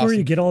this where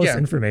you get all this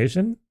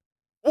information?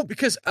 Well,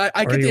 because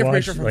I get the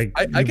information from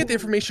I get the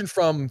information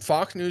from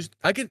Fox News.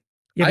 Who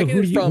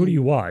do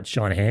you watch?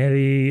 Sean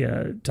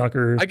Hannity,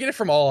 Tucker? I get it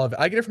from all of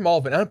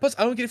it. And plus,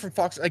 I don't get it from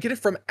Fox. I get it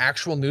from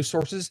actual news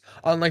sources,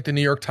 unlike the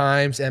New York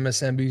Times,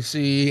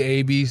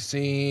 MSNBC,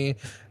 ABC.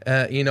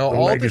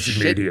 All the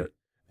shit. Media.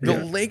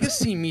 The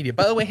legacy media.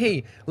 By the way,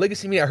 hey,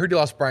 legacy media. I heard you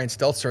lost Brian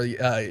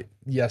Stelter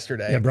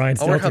yesterday. Yeah, Brian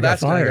Stelter. I wonder how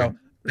that's going to go.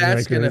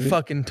 That's going to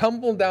fucking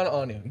tumble down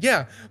on you.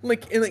 Yeah,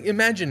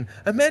 imagine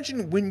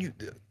when you.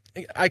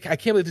 I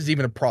can't believe this is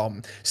even a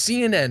problem.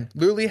 CNN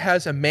literally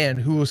has a man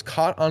who was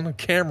caught on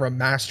camera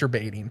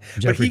masturbating,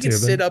 but he can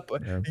sit up.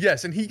 Yeah.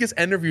 Yes, and he gets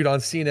interviewed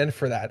on CNN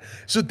for that.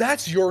 So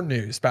that's your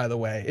news, by the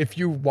way. If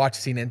you watch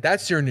CNN,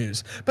 that's your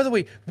news. By the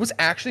way, what's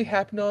actually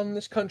happening on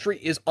this country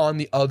is on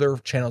the other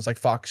channels like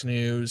Fox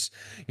News.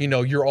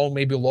 Your own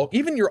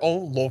even your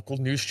own local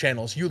news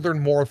channels. You learn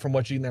more from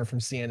what you learn from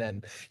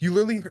CNN. You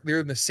literally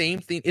learn the same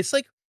thing. It's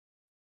like,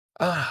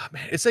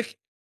 it's like.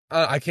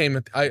 I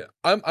can't even.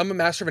 I'm a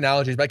master of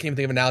analogies, but I can't even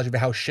think of an analogy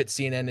about how shit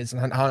CNN is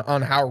and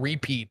on how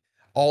repeat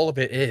all of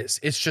it is.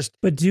 It's just.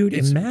 But dude,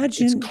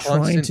 imagine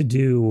trying to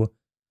do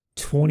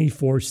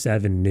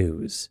 24/7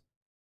 news.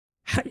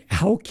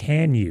 How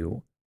can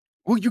you?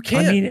 Well, you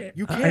can. I mean,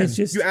 you can.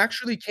 You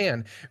actually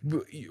can.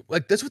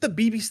 Like that's what the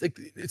BBC. Like,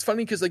 it's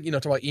funny because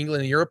talk about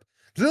England and Europe.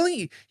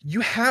 Literally, you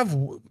have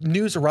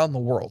news around the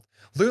world.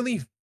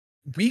 Literally.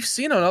 We've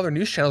seen on other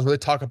news channels where they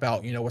talk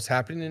about, what's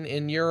happening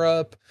in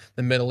Europe,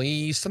 the Middle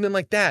East, something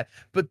like that.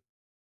 But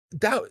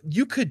that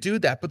you could do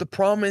that. But the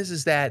problem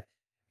is that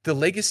the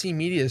legacy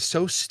media is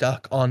so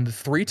stuck on the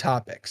three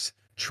topics: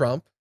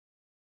 Trump,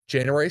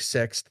 January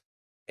 6th,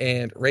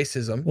 and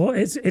racism. Well,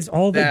 it's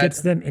all that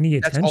gets them any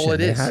attention. That's all it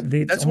is.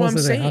 That's what I'm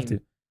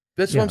saying.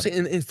 That's what I'm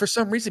saying. And for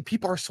some reason,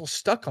 people are so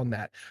stuck on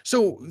that.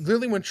 So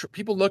literally when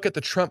people look at the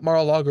Trump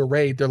Mar-a-Lago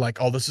raid, they're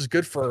like, oh, this is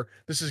good for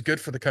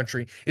the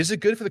country. Is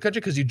it good for the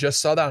country because you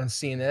just saw that on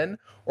CNN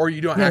or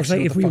you don't actually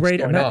know if we raid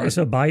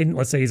so Biden,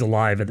 let's say he's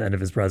alive at the end of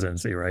his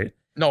presidency, right?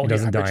 No, he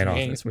doesn't die in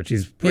office, which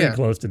he's pretty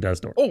close to death's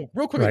door. Oh,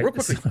 real quickly.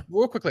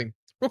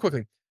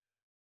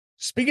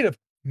 Speaking of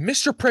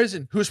Mr.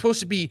 President, who's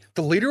supposed to be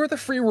the leader of the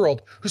free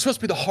world, who's supposed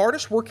to be the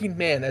hardest working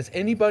man as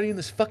anybody in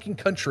this fucking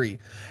country,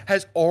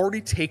 has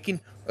already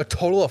taken a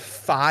total of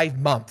 5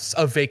 months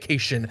of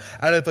vacation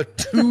out of a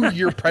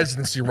 2-year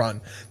presidency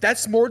run.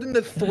 That's more than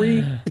the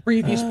 3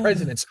 previous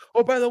presidents.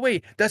 Oh, by the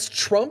way, that's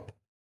Trump,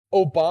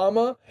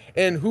 Obama,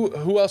 and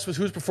who else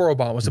who's before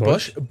Obama? Was it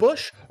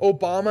Bush,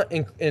 Obama,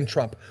 and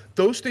Trump.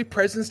 Those 3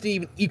 presidents didn't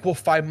even equal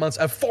 5 months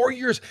of 4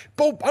 years.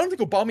 I don't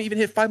think Obama even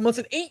hit 5 months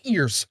in 8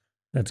 years.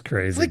 That's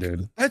crazy,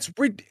 dude. That's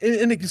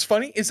and it's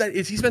funny is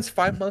he spends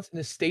 5 months in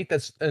a state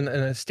that's in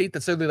a state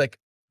that's literally like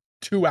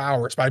 2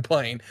 hours by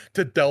plane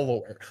to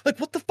Delaware. Like,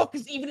 what the fuck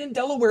is even in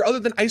Delaware other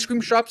than ice cream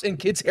shops and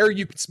kids' hair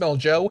you can smell,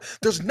 Joe?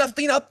 There's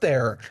nothing up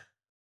there.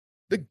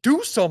 Like,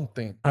 do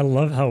something. I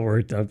love how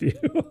worked up you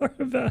are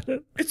about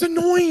it. It's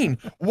annoying.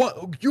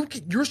 What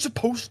you're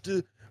supposed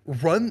to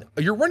run?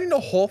 You're running a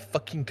whole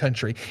fucking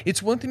country.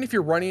 It's one thing if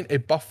you're running a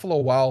Buffalo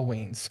Wild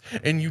Wings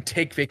and you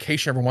take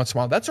vacation every once in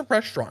a while. That's a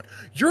restaurant.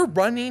 You're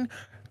running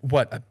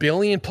what, 1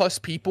 billion plus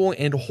people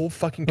and a whole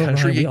fucking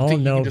country. Ryan, we all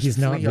know he's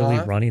not really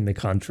running the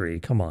country.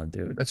 Come on,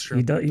 dude. That's true.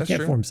 You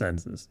can't form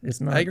sentences. It's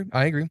not.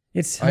 I agree.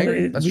 That's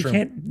true.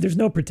 There's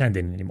no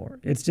pretending anymore.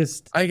 It's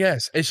just. I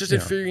guess it's just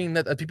infuriating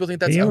that people think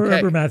that's. You okay.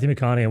 remember Matthew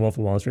McConaughey in Wolf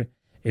of Wall Street?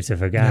 It's a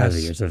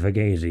fugazi. Yes. It's a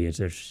fugazi. It's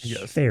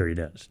a fairy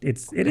dust. It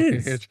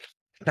is.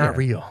 It's not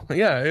real.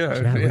 Yeah. It's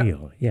not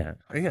real. Yeah.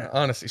 Yeah.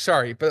 Honestly,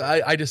 sorry, but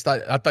I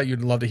thought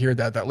you'd love to hear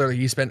that. That literally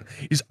he's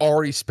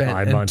already spent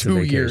 5 months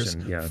 2 years,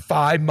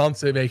 5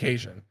 months of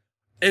vacation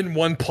in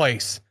one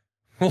place.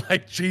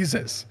 Like,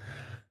 Jesus.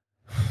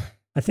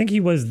 I think he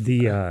was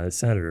the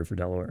senator for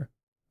Delaware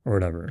or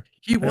whatever.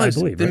 He was. I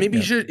believe. Then maybe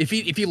he should. If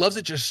he loves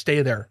it, just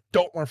stay there.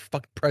 Don't run for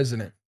fucking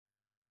president.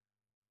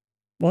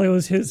 Well, it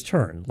was his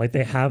turn. Like,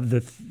 they have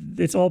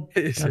it's all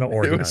kind of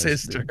organized. It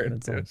was his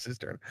turn. It was his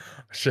turn.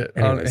 Shit.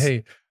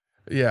 Hey,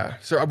 yeah.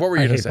 So what were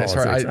you going to say?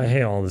 Politics. Sorry, I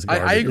hate all this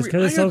garbage. I agree.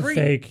 Because it's so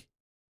fake.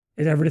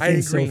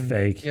 Everything's so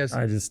fake. Yes.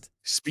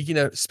 Speaking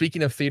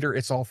of theater,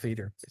 it's all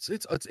theater.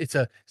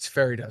 It's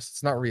fairy dust.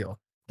 It's not real.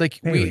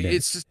 Like,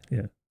 it's just,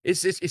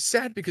 it's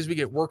sad because we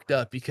get worked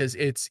up because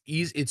it's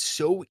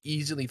so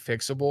easily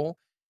fixable,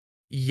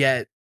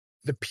 yet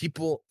the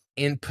people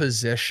in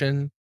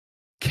position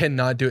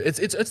cannot do it.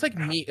 It's like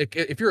me.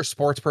 If you're a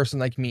sports person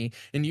like me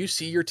and you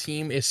see your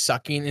team is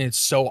sucking and it's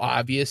so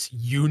obvious,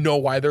 you know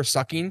why they're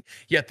sucking,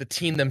 yet the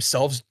team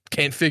themselves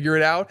can't figure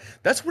it out.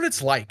 That's what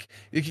it's like.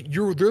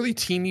 You're literally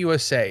Team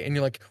USA and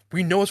you're like,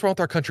 we know what's wrong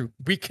with our country.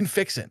 We can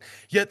fix it.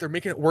 Yet they're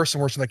making it worse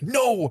and worse. And like,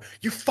 no,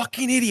 you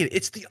fucking idiot.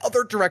 It's the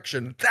other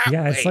direction.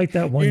 It's like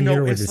that one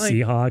year with the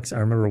Seahawks. I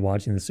remember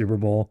watching the Super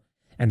Bowl.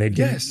 And they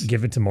didn't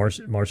give it to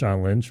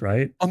Marshawn Lynch,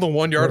 right? On the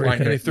 1 yard line.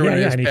 And they threw it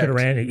in his and he could have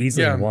ran it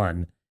easily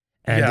won.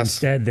 And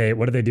instead,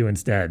 what did they do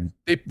instead?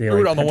 They threw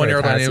it on the 1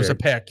 yard line and it was a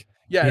pick.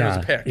 Yeah, it was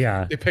a pick.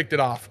 Yeah. They picked it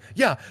off.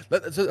 Yeah,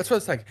 that's what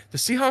it's like. The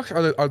Seahawks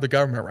are the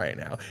government right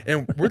now.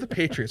 And we're the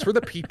Patriots. We're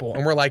the people.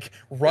 And we're like,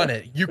 run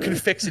it. You can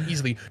fix it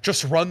easily.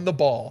 Just run the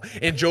ball.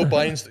 And Joe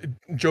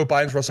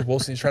Biden's Russell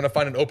Wilson. He's trying to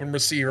find an open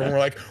receiver. And we're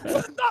like,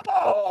 run the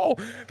ball.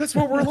 That's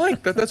what we're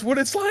like. That's what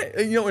it's like.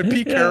 And, and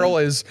Pete Carroll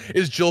is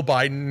Jill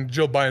Biden.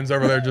 Jill Biden's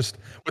over there just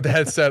with the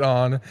headset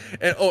on.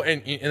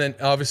 And then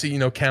obviously,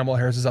 Kamala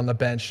Harris is on the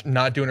bench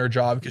not doing her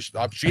job because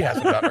she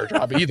hasn't done her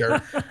job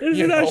either.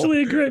 It's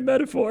actually a great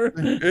metaphor.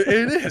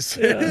 It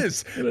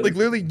is. Like,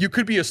 literally, you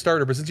could be a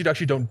starter, but since you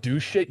actually don't do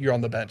shit, you're on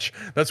the bench.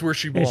 That's where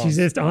she belongs. She's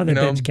just on the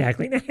bench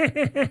cackling.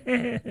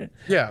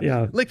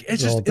 Yeah. Like,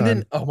 it's just, and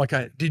then, oh my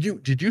God, did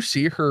you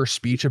see her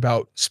speech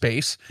about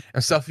space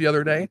and stuff the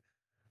other day?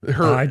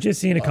 I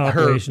just seen a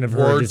compilation of her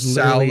word just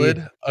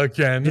salad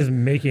again, just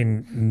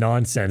making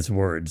nonsense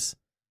words.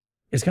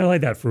 It's kind of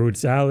like that fruit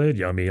salad,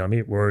 yummy,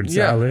 yummy. Word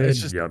salad,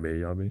 just, yummy,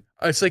 yummy.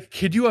 It's like,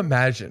 could you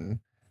imagine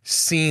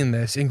seeing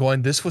this and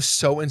going, this was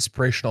so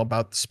inspirational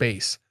about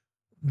space?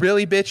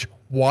 Really, bitch?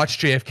 Watch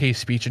JFK's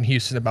speech in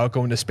Houston about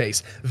going to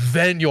space.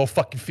 Then you'll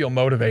fucking feel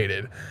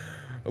motivated.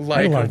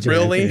 Like,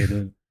 really?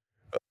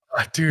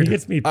 Dude, he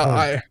gets me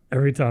pumped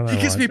every time he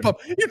gets me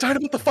pumped. You're talking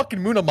about the fucking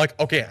moon. I'm like,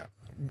 okay,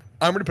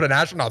 I'm ready to put an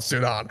astronaut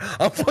suit on.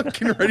 I'm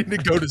fucking ready to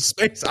go to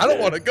space. I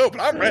don't want to go,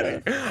 but I'm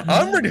ready.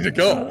 I'm ready to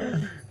go.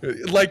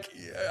 Like,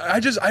 I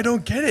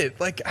don't get it.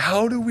 Like,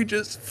 how do we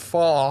just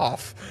fall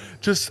off?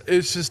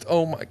 It's just,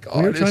 oh my God.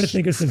 We were trying to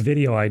think of some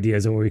video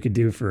ideas of what we could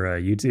do for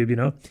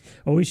YouTube,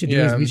 What we should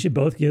do is we should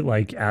both get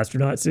like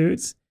astronaut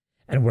suits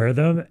and wear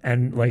them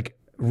and like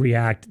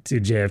react to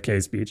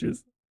JFK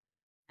speeches.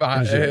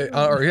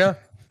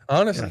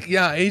 Honestly,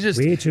 he just...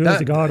 We choose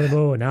to go to the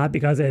moon, not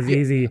because it's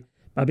easy,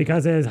 but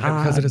because it is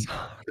hard. Because it is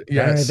hard.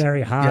 Very,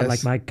 very hard,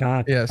 like my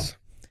cock. Yes.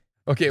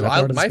 Okay,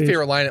 well, my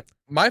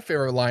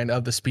favorite line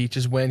of the speech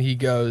is when he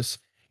goes,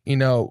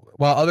 while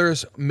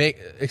others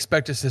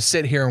expect us to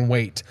sit here and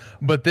wait,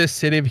 but this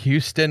city of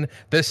Houston,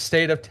 this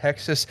state of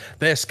Texas,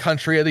 this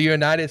country of the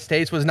United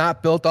States was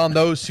not built on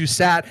those who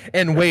sat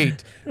and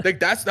wait.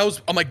 Like,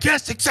 I'm like,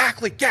 yes,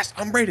 exactly. Yes,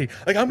 I'm ready.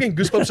 Like, I'm getting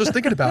goosebumps just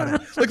thinking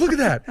about it. Like, look at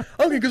that.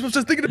 I'm getting goosebumps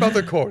just thinking about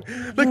the quote.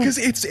 Like, because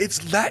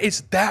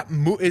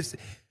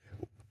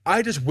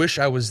I just wish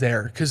I was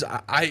there because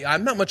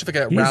I'm not much of like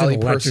a rally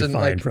person.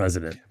 Like,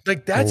 president.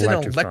 Like, that's an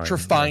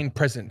electrifying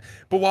president.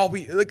 But while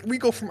we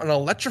go from an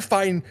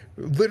electrifying,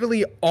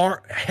 literally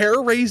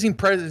hair-raising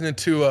president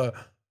to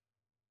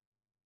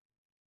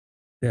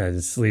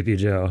just Sleepy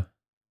Joe.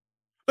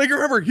 Like,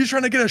 remember, he's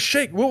trying to get a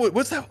shake.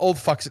 What's that old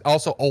fuck?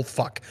 Also old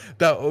fuck.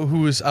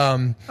 Who's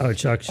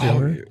Chuck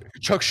Schumer.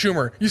 Chuck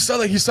Schumer. You saw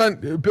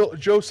that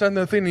Joe sent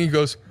the thing and he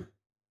goes.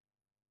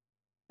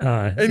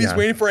 And he's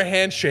waiting for a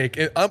handshake.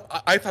 And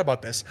I thought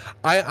about this.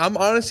 I'm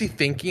honestly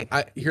thinking.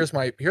 Here's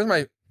my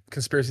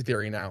conspiracy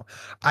theory now.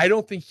 I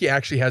don't think he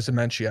actually has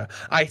dementia.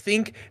 I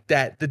think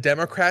that the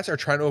Democrats are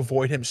trying to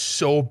avoid him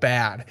so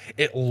bad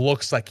it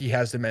looks like he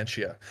has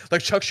dementia.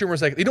 Like Chuck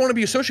Schumer's like, they don't want to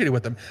be associated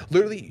with him.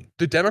 Literally,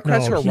 the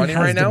Democrats who are running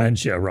right now.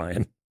 Dementia,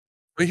 Ryan.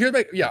 But here's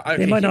like, yeah,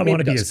 they might not want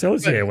to be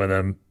associated with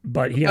him,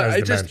 but he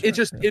has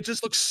dementia. It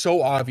just looks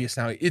so obvious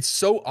now. It's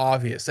so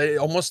obvious that it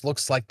almost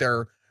looks like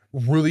they're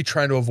really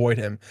trying to avoid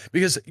him,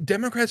 because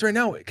Democrats right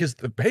now, because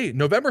hey,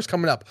 November's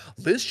coming up.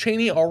 Liz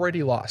Cheney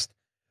already lost.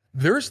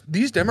 There's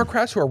these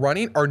Democrats who are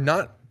running are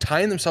not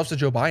tying themselves to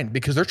Joe Biden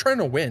because they're trying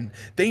to win.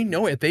 They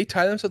know if they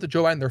tie themselves to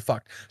Joe Biden, they're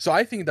fucked. So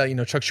I think that,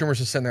 Chuck Schumer's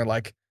just sitting there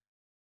like,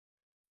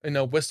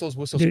 whistles.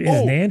 Dude,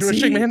 is Nancy,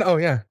 shake my hand? Oh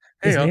yeah.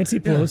 Is Nancy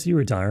Pelosi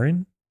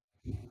retiring?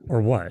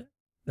 Or what?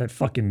 That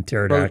fucking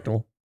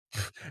pterodactyl.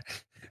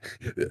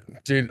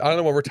 Dude, I don't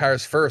know what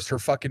retires first. Her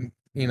fucking,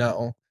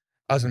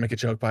 I was gonna make a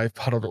joke, but I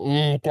puddled.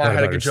 I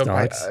had a good joke.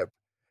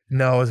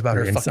 No, it was about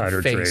her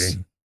fucking face.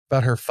 Trading.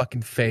 About her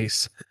fucking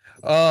face.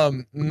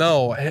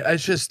 No,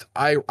 it's just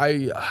man.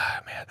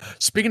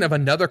 Speaking of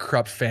another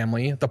corrupt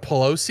family, the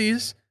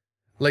Pelosi's,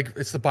 like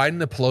it's the Biden,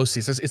 the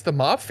Pelosi's. It's the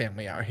mob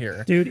family out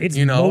here, dude. It's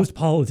most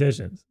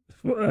politicians.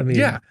 I mean,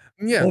 yeah,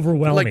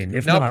 overwhelming, like,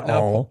 if not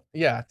all.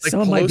 Yeah, like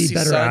some Pelosi's might be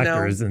better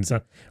actors than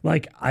some.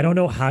 Like, I don't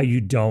know how you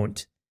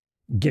don't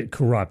get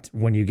corrupt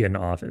when you get in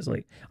office.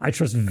 Like, I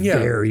trust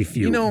very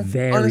few,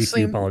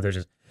 honestly, few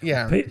politicians.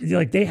 Yeah, but,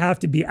 like they have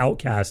to be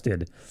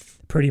outcasted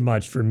pretty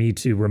much for me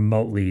to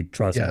remotely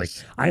trust them. Like,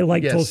 I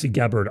like Tulsi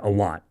Gabbard a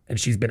lot, and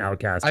she's been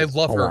outcasted. I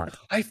love her. Lot.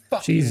 I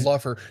fucking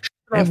love her.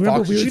 And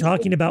remember, we were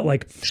talking about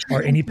like,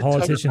 are any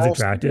politicians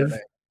attractive?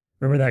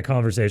 Remember that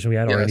conversation we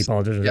had? Are any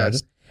politicians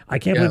attractive? I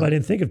can't believe I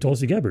didn't think of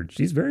Tulsi Gabbard.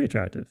 She's very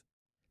attractive.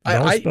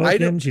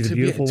 Well-spoken. She's a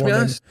beautiful woman.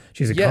 Honest,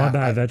 she's a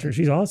combat veteran.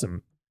 She's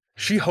awesome.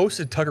 She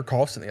hosted Tucker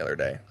Carlson the other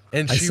day,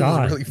 and she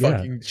was really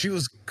fucking. She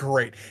was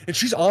great, and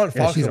she's on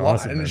Fox a lot.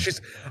 Awesome, and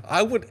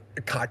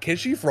can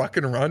she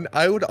fucking run?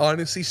 I would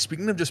honestly,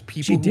 speaking of just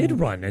people, she did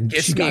run, and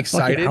she got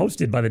fucking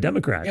ousted by the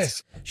Democrats.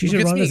 Yes, she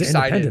should run as an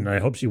independent. And I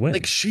hope she wins.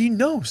 Like she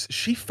knows,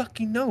 she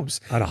fucking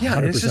knows. I'd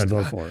 100%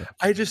 vote for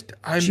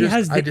her. She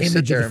has the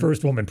image of the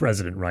first woman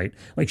president, right?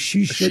 Like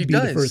she should be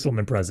the first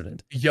woman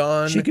president.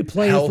 Young, she could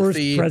play healthy,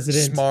 the first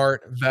president,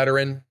 smart,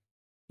 veteran.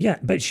 Yeah,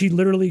 but she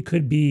literally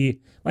could be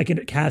like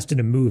cast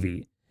in a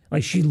movie.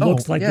 Like she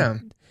looks like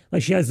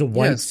she has the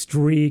white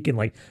streak, and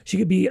like she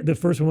could be the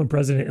first woman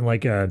president in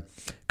like a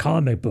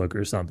comic book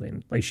or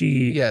something. Like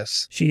she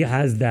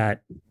has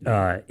that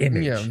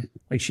image. Yeah.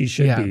 Like she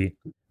should be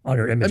on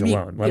her image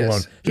alone, let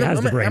alone she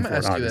has the brain for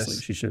it. Obviously,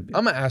 she should be.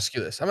 I'm gonna ask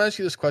you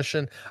this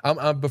question.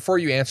 Before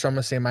you answer, I'm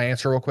gonna say my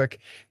answer real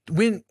quick.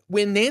 When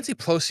Nancy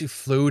Pelosi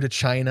flew to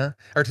China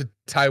or to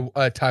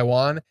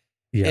Taiwan.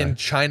 Yeah. And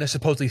China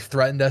supposedly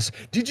threatened us.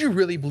 Did you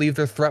really believe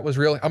their threat was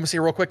real? I'm gonna say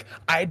real quick,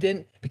 I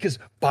didn't, because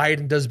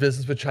Biden does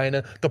business with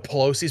China. The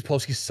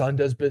Pelosi's son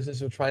does business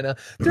with China.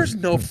 There's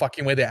no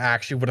fucking way they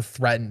actually would have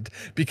threatened,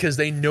 because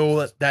they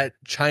know that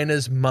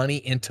China's money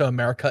into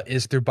America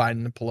is through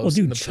Biden and Pelosi. Well,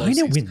 dude,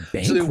 China went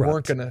bankrupt. So they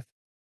weren't gonna.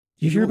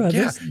 You hear about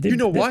this? You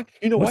know why?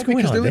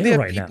 Because they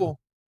have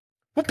people.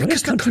 Well,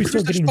 because countries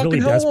start getting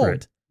really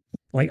desperate.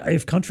 Like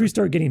if countries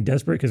start getting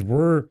desperate, because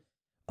we're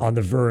on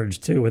the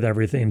verge too with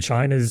everything.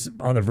 China's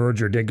on the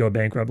verge or did go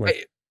bankrupt.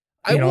 Like,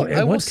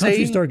 once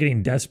countries start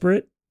getting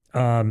desperate,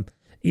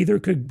 either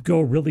could go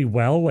really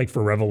well, like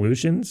for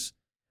revolutions,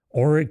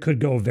 or it could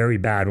go very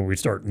bad when we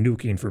start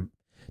nuking for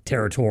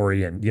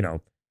territory. And,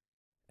 it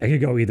could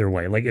go either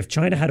way. Like if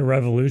China had a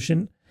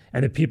revolution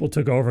and if people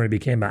took over and it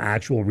became an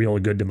actual real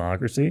good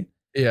democracy,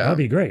 that'd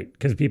be great,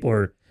 because people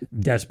are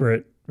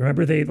desperate.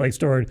 Remember, they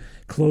started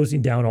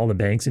closing down all the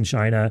banks in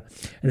China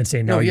and then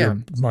saying, your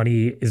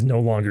money is no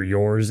longer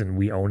yours and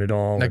we own it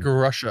all. Like with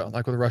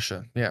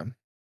Russia. Yeah.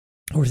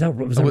 Or was that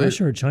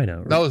Russia or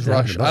China? That was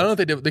Russia. I don't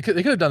know if they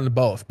could have done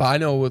both, but I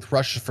know with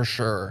Russia for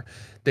sure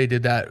they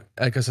did that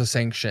as a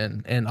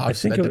sanction, and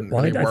obviously that didn't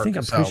really work. I think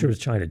I'm pretty sure it was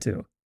China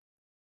too.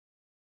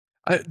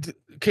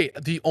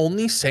 The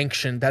only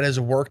sanction that has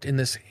worked in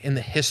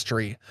the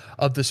history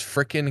of this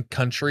freaking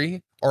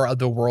country or of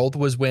the world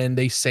was when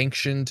they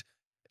sanctioned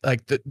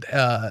like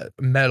the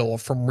metal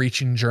from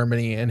reaching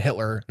Germany and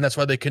Hitler, and that's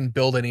why they couldn't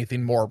build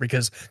anything more,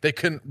 because they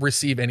couldn't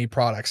receive any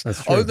products.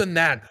 Other than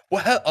that,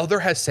 what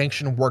other has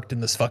sanction worked in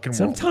this fucking world?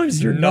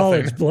 Sometimes your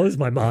knowledge blows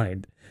my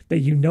mind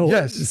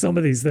that some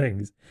of these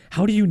things.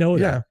 How do you know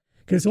that?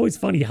 Because it's always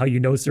funny how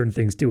you know certain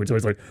things too. It's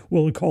always like,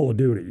 well, Call of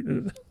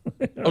Duty.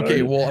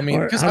 Okay, well, I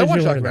mean, because I watch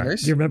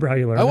documentaries. Do you remember how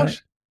you learned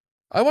that?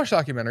 I watch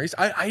documentaries.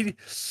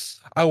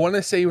 I want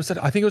to say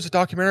I think it was a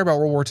documentary about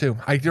World War II.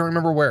 I don't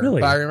remember where,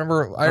 but I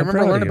remember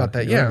learning about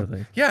that.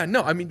 Yeah.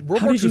 No, I mean,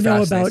 World War II. How did you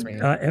know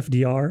about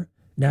FDR?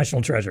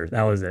 National Treasure.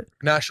 That was it.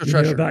 National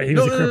Treasure. He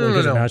was a cripple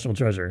because of National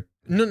Treasure.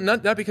 No,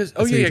 not because.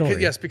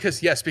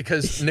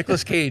 Because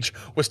Nicolas Cage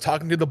was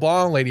talking to the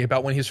blonde lady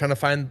about when he was trying to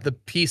find the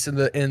piece on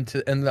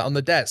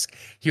the desk.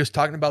 He was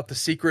talking about the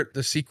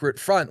secret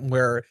front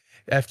where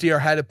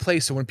FDR had a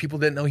place, so when people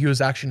didn't know he was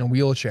actually in a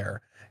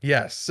wheelchair.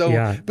 Yes. So,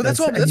 but that's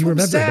what I'm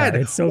sad.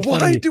 It's so why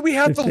funny. do we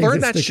have to learn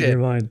that shit?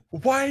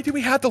 Why do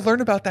we have to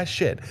learn about that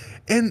shit?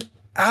 And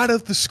out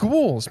of the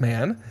schools,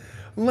 man.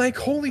 Like,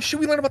 holy shit,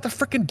 we learn about the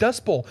freaking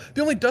Dust Bowl.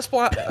 The only Dust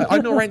Bowl I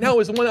know right now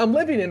is the one I'm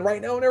living in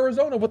right now in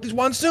Arizona with these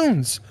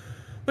monsoons.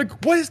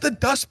 Like, what is the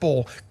Dust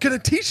Bowl going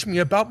to teach me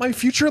about my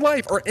future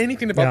life or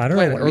anything about the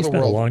planet or the world? We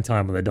spent a long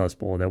time on the Dust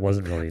Bowl. That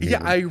wasn't really needed.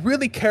 Yeah, I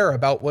really care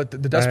about what the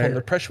Dust Bowl and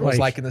the pressure was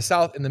like in the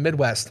South, in the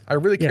Midwest. I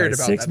really cared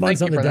about 6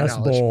 months on the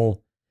Dust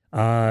Bowl,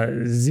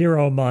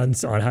 0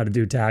 months on how to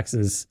do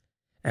taxes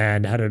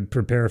and how to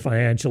prepare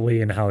financially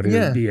and how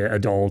to be an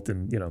adult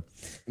and,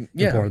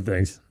 important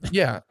things.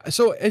 Yeah.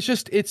 So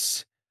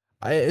it's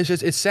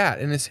sad.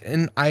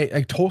 And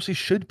I totally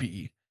should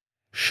be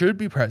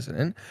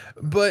president,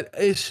 but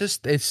it's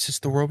just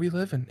the world we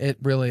live in. It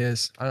really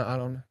is. I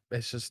don't know.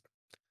 It's just,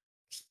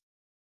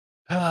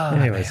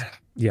 anyways,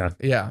 man.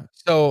 Yeah.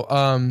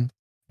 So,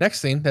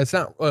 next thing that's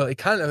not, well, it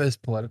kind of is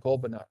political,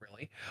 but not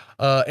really.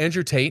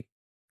 Andrew Tate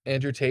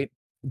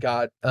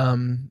got,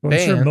 banned. I'm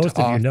sure most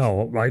of you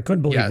know, I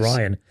couldn't believe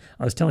Ryan.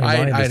 I was telling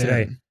Ryan this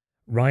today.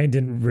 Ryan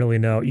didn't really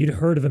know. You'd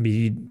heard of him, but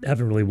you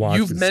haven't really watched.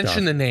 You've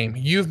mentioned the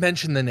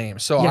name.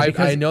 So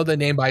I know the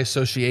name by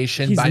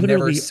association, but I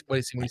never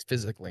seen his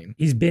physically.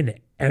 He's been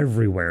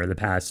everywhere the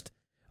past,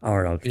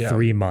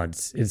 3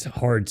 months. It's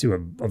hard to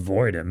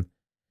avoid him.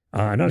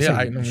 I'm not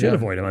saying you should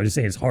avoid him. I'm just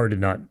saying it's hard to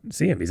not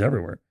see him. He's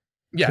everywhere.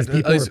 Yeah,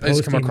 I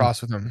come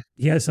across with him.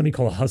 He has something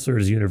called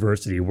Hustlers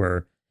University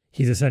where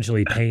he's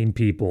essentially paying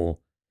people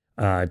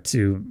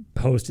to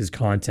post his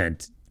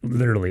content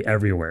literally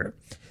everywhere.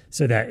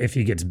 So that if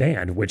he gets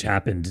banned, which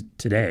happened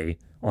today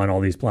on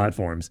all these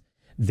platforms,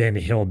 then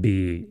he'll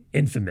be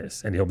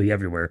infamous and he'll be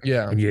everywhere.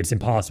 Yeah. And it's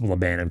impossible to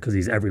ban him because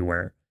he's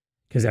everywhere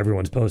because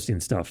everyone's posting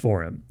stuff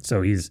for him.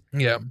 So he's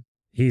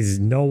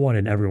no one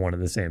and everyone at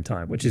the same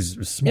time, which is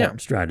a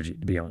smart strategy,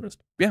 to be honest.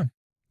 Yeah.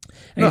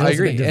 And he's also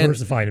been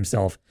diversifying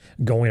himself,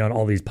 going on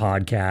all these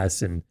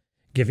podcasts and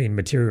giving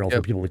material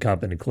for people to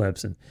cut into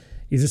clips. And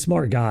he's a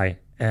smart guy.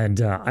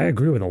 And I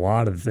agree with a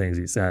lot of the things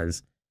he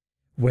says,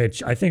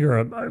 which I think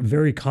are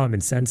very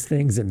common sense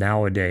things that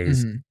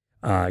nowadays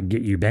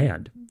get you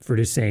banned for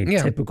just saying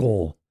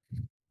typical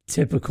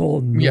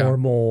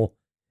normal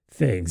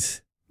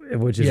things,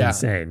 which is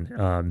insane.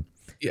 Well,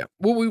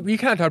 we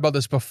kind of talked about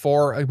this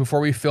before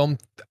we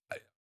filmed,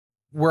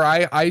 where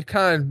I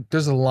kind of,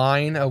 there's a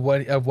line of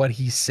what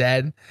he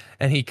said,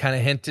 and he kind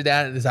of hinted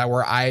at it. Is that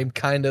where I'm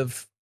kind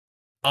of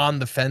on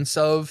the fence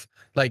of,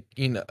 like,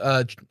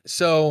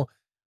 so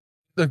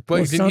like,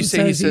 what did you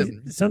say? He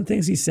said some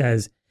things he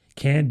says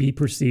can be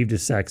perceived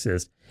as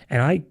sexist.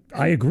 And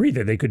I agree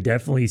that they could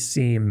definitely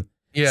seem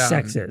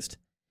sexist.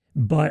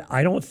 But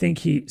I don't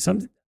think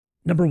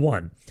number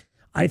one,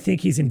 I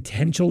think he's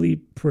intentionally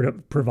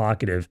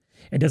provocative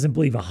and doesn't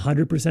believe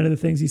 100% of the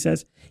things he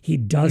says. He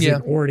does it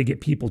in order to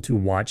get people to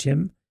watch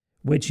him,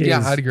 which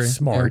is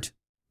smart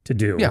to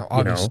do. Yeah,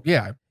 obviously.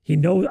 I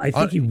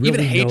think he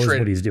really knows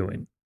what he's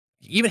doing.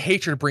 Even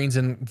hatred brings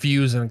in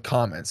views and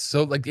comments.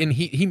 So like, and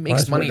he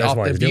makes money off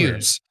the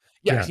views.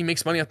 Yeah, he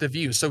makes money off the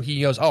views. So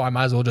he goes, I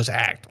might as well just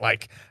act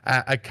like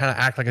I kind of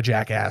act like a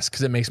jackass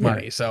because it makes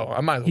money. So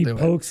I might as well do it. He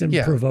pokes and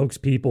provokes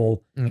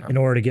people in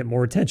order to get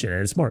more attention,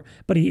 and it's smart.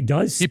 But he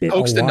does spit He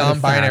pokes a the lot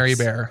non-binary of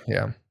facts. bear.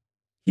 Yeah.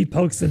 He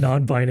pokes the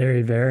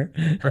non-binary bear.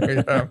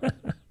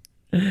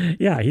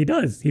 Yeah, he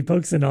does. He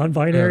pokes the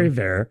non-binary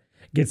bear,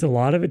 gets a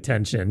lot of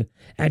attention,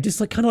 and just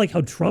kind of like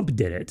how Trump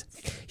did it.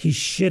 He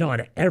shit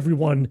on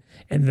everyone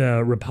in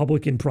the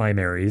Republican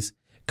primaries,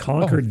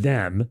 conquered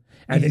them,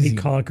 and then he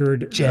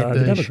conquered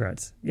the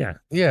Democrats. Yeah.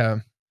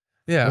 What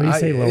do you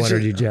say, low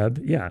energy Jeb?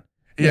 Yeah.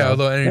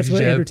 Low energy That's what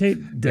Jeb. Andrew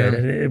Tate did,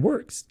 and it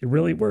works. It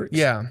really works.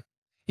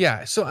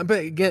 Yeah. So, but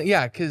again,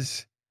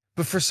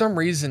 but for some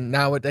reason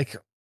now,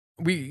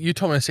 you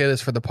told me to say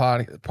this for the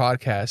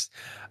podcast.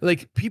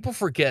 Like, people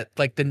forget,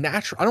 like, I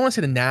don't want to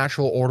say the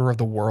natural order of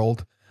the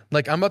world.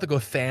 Like, I'm about to go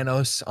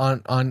Thanos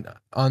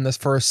on this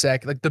for a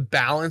sec. Like, the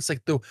balance,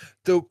 like the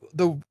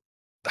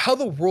how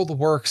the world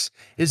works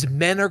is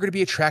men are going to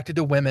be attracted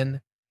to women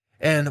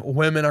and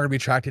women are going to be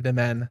attracted to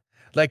men.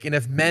 Like, and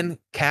if men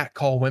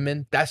catcall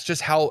women, that's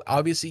just how,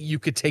 obviously you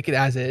could take it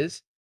as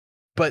is,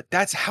 but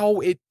that's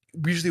how it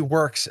usually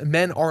works.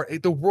 Men are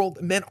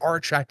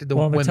attracted to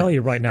women. I'm going to tell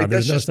you right now,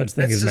 there's no such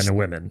thing as men and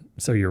women.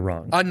 So you're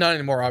wrong. Not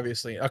anymore,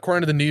 obviously.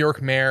 According to the New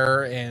York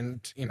mayor and,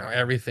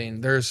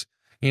 everything, there's,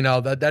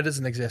 that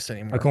doesn't exist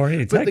anymore. According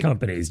to tech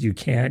companies, you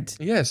can't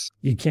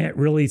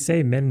really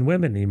say men and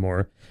women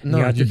anymore. No,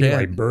 you have to be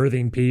like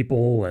birthing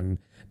people and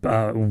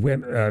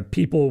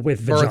people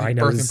with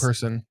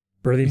vaginas.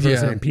 Birthing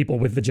person and people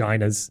with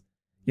vaginas.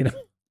 People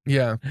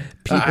with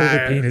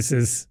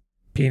penises.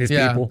 Penis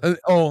people. And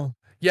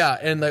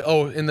then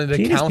the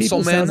penis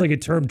councilman sounds like a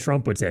term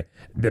Trump would say.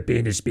 The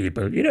penis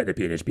people, the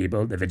penis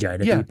people, the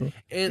vagina people.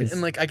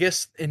 And like, I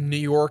guess in New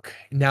York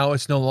now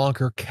it's no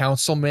longer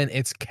councilman,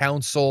 it's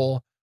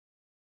council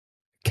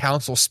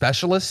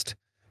specialist.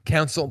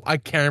 Council, I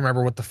can't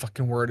remember what the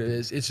fucking word it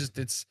is. It's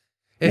just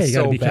It's you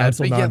gotta so be bad.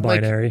 counsel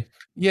non-binary.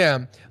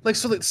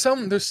 So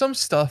there's some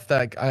stuff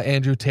that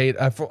Andrew Tate,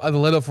 for a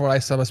little from what I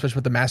saw, especially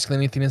with the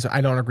masculinity thing,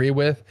 I don't agree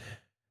with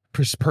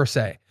per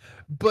se.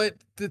 But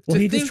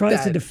he just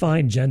tries to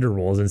define gender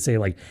roles and say,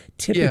 like,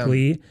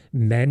 typically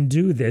men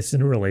do this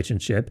in a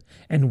relationship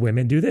and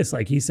women do this.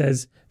 Like he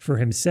says for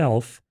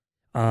himself,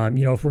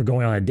 if we're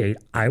going on a date,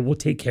 I will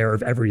take care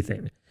of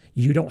everything.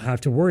 You don't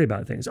have to worry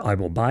about things. I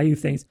will buy you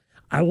things.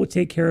 I will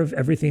take care of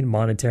everything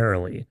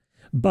monetarily.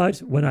 But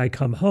when I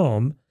come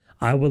home,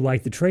 I would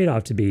like the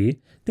trade-off to be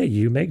that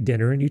you make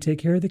dinner and you take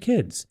care of the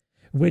kids,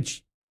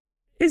 which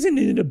isn't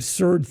an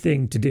absurd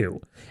thing to do.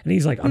 And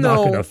he's like, I'm not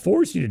going to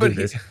force you to do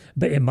this.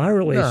 But in my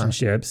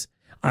relationships,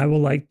 I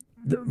will like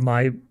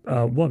my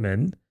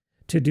woman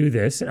to do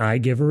this, and I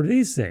give her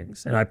these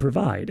things, and I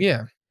provide.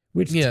 Yeah.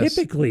 Which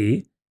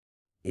typically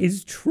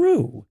is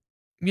true.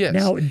 Yes.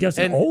 Now, it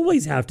doesn't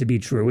always have to be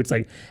true. It's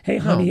like, hey,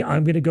 honey,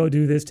 I'm going to go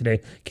do this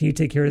today. Can you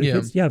take care of the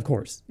kids? Yeah, of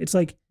course. It's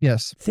like,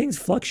 things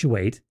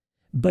fluctuate,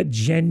 but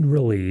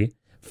generally,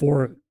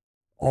 for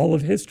all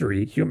of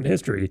history, human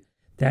history,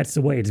 that's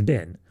the way it's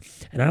been.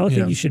 And I don't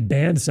think you should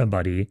ban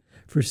somebody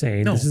for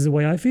saying, this is the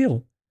way I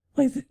feel.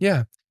 Like,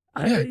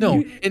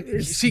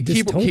 see,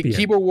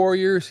 keyboard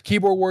warriors,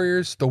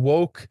 the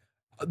woke,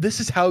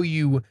 this is how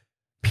you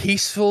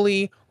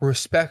peacefully,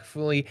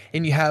 respectfully,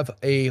 and you have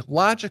a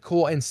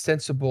logical and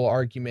sensible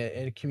argument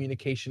and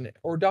communication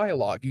or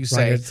dialogue. You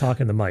say,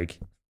 talking the mic.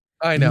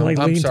 I know.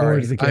 I'm sorry.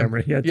 Towards the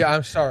camera.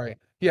 I'm sorry.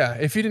 Yeah,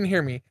 if you didn't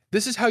hear me,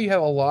 this is how you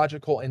have a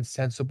logical and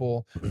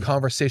sensible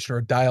conversation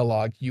or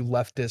dialogue, you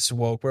leftist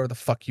woke, wherever the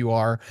fuck you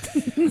are.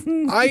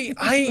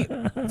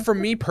 For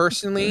me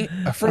personally,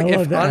 I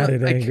love the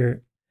added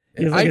anger.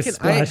 It's like a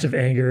splash of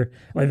anger,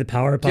 like the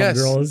Powerpuff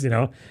Girls, and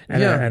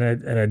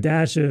a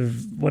dash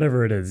of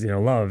whatever it is,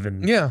 love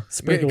and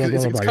sprinkle of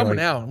it's coming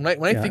out.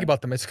 When I think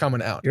about them, it's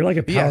coming out. You're like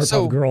a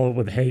Powerpuff Girl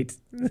with hate.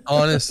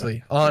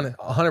 Honestly,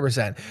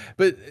 100%.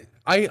 But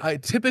I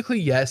typically,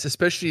 yes,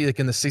 especially like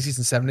in the 60s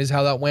and 70s,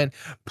 how that went.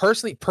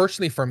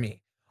 Personally for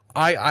me,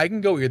 I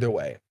can go either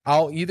way.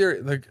 I'll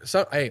either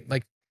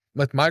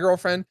like my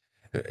girlfriend,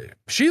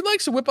 she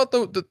likes to whip out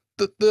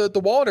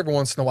the wallet every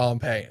once in a while and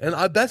pay, and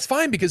that's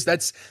fine because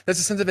that's a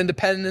sense of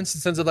independence, a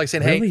sense of like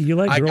saying, really? hey, you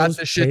like I girls got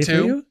this shit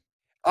too.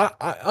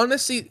 I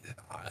honestly,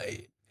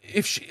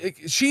 if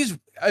she's,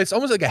 it's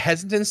almost like a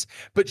hesitance,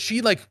 but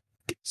she like.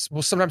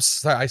 Well,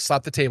 sometimes I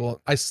slap the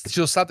table.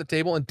 She'll slap the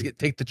table and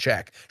take the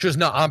check. She goes,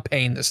 "No, I'm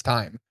paying this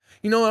time."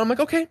 And I'm like,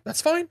 "Okay,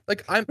 that's fine.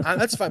 Like,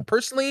 that's fine."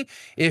 Personally,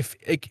 if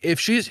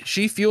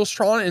she feels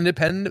strong and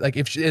independent, like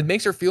if it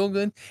makes her feel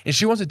good and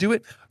she wants to do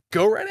it,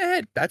 go right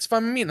ahead. That's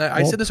fine with me. And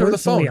I said this over the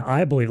phone.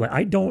 I believe,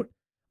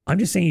 I'm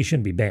just saying you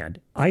shouldn't be banned.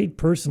 I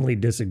personally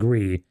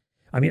disagree.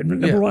 I mean,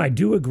 number one, I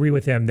do agree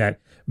with him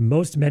that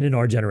most men in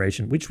our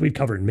generation, which we've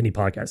covered in many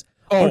podcasts,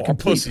 are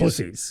complete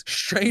pussies.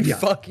 Straight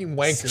fucking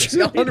wankers.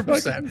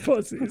 100%.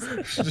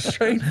 Pussies.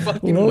 Straight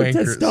fucking low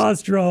wankers.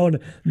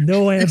 Testosterone,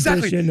 no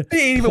ambition. Exactly.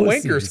 They ain't even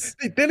wankers.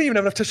 They don't even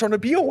have enough testosterone to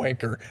be a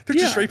wanker. They're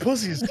just straight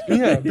pussies.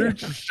 Yeah, they're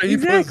just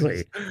straight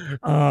pussies.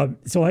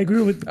 So I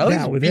agree with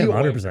that with him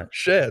 100%.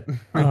 Shit.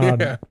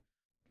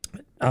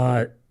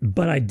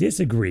 But I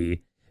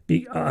disagree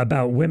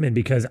about women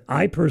because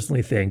I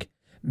personally think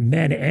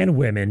men and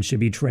women should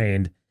be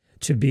trained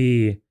to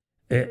be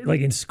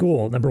like in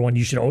school. Number one,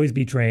 you should always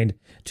be trained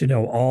to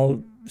know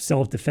all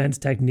self-defense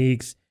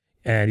techniques,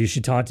 and you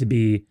should taught to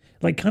be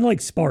like kind of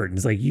like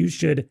Spartans. Like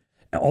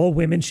all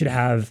women should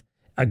have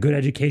a good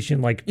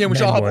education. Like we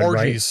should all have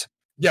orgies. Right?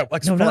 Yeah,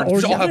 like Spartans.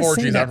 We should all have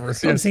orgies ever.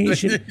 I'm saying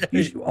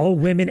all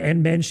women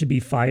and men should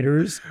be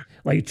fighters,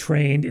 like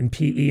trained in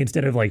PE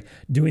instead of like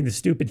doing the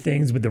stupid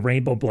things with the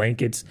rainbow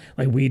blankets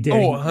like we did.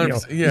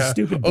 The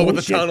stupid bullshit,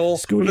 with the tunnel,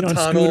 scooting on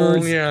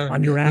scooters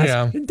on your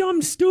ass,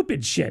 dumb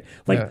stupid shit.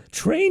 Like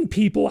train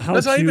people how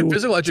that's to. That's not even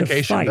physical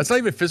education. That's not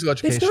even physical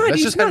education.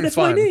 That's just having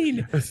fun. What I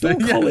mean.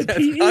 Don't call it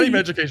PE. Not even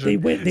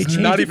education. It's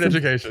not even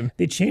education.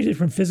 They changed it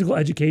from physical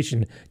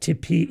education to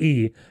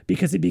PE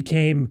because it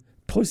became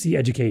pussy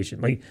education.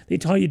 Like they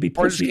taught you to be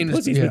pussies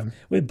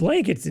with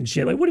blankets and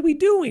shit. Like, what are we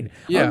doing?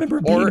 I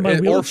remember being in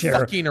my wheelchair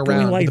fucking around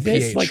going like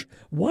this. pH. Like,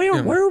 why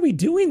are we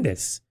doing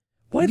this?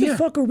 Why the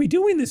fuck are we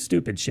doing this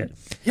stupid shit?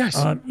 Yes.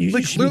 Like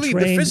literally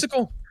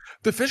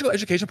the physical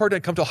education part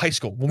didn't come till high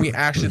school when we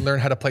actually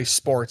learned how to play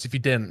sports. If you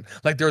didn't,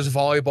 like there was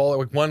volleyball,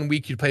 like 1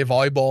 week you'd play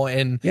volleyball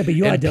and but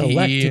you had to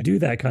elect to do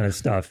that kind of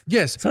stuff.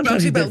 Yes.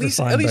 Sometimes you did for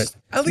fun,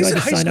 but you had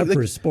to sign up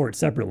for a sport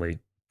separately.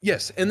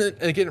 Yes. And then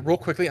again, real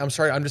quickly, I'm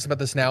sorry, I'm just about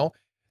this now.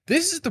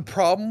 This is the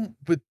problem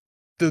with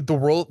the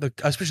world,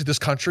 especially this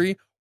country.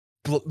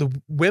 The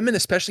women,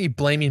 especially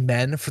blaming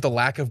men for the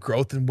lack of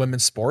growth in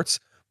women's sports.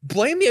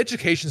 Blame the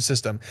education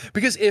system,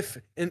 because if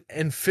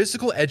in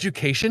physical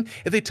education,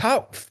 if they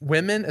taught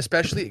women,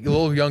 especially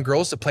little young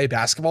girls, to play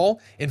basketball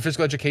in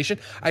physical education,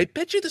 I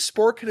bet you the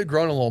sport could have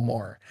grown a little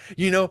more,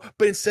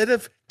 but instead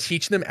of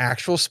teaching them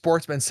actual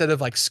sports, but instead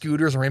of like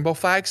scooters and rainbow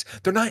flags,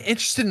 they're not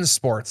interested in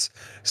sports.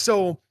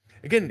 So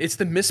again, it's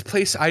the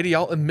misplaced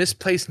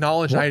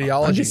knowledge and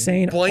ideology. I'm just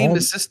saying, blame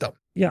the system.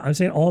 Yeah, I'm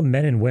saying all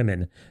men and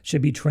women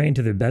should be trained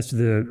to the best of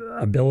their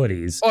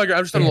abilities. Oh, I'm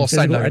just on a little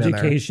side note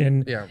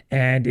education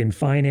and in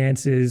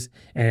finances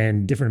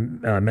and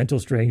different mental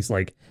strengths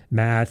like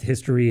math,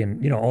 history,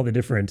 and all the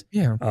different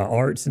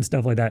arts and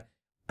stuff like that.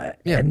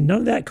 And none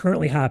of that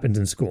currently happens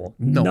in school.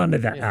 None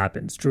of that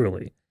happens,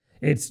 truly.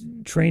 It's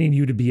training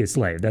you to be a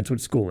slave. That's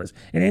what school is.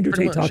 And Andrew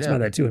Tate talks about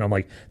that too. And I'm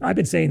like, I've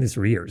been saying this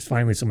for years.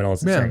 Finally, someone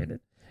else is saying it.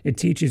 It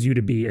teaches you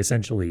to be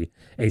essentially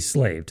a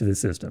slave to the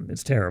system.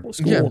 It's terrible.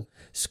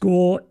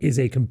 School is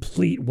a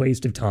complete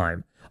waste of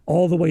time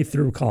all the way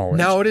through college.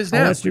 Now it is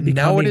now.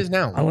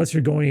 Unless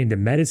you're going into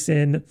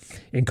medicine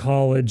in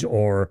college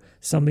or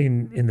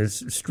something in the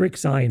strict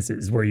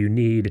sciences where you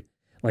need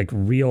like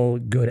real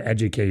good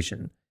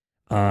education.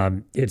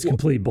 It's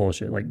complete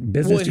bullshit. Like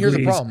business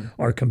degrees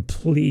are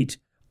complete,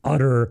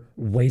 utter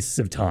wastes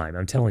of time.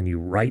 I'm telling you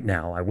right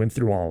now. I went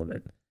through all of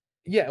it.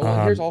 Yeah,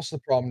 well, here's also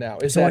the problem now.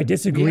 I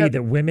disagree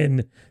that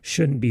women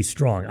shouldn't be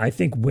strong. I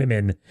think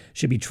women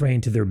should be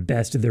trained to their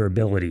best of their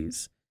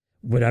abilities,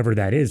 whatever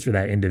that is for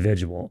that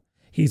individual.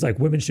 He's like,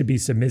 women should be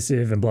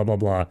submissive and blah, blah,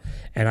 blah.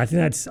 And I think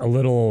that's a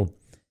little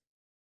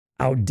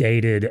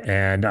outdated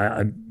and,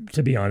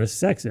 to be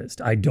honest,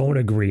 sexist. I don't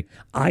agree.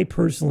 I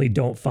personally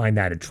don't find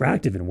that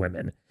attractive in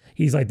women.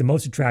 He's like, the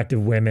most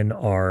attractive women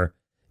are,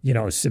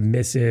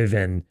 submissive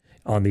and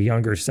on the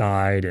younger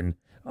side and,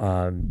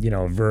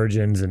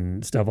 virgins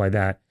and stuff like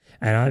that.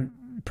 And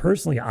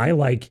I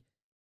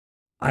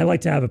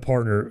like to have a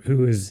partner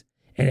who is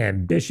an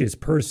ambitious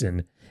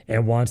person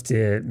and wants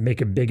to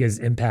make a big as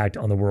impact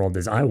on the world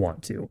as I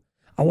want to.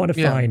 I want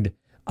to find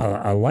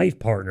a life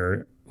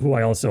partner who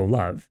I also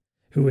love,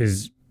 who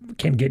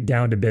can get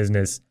down to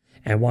business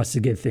and wants to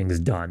get things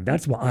done.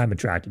 That's what I'm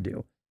attracted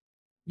to.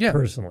 Yeah.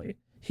 Personally,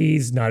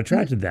 he's not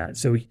attracted to that.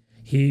 So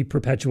he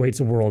perpetuates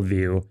a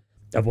worldview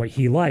of what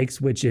he likes,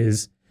 which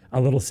is a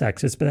little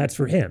sexist, but that's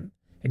for him.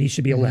 And he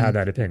should be able to have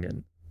that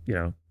opinion,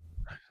 Yeah.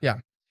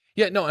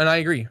 Yeah, no, and I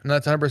agree. And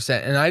that's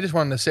 100%. And I just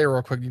wanted to say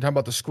real quick, you talk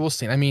about the school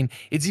scene. I mean,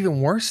 it's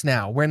even worse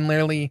now when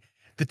literally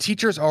the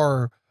teachers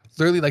are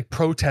literally like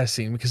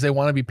protesting because they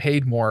want to be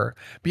paid more.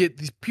 But yet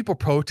these people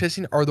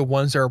protesting are the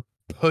ones that are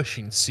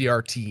pushing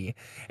CRT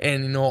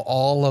and,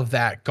 all of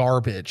that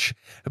garbage.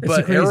 It's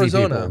but the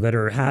Arizona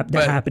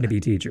that happen to be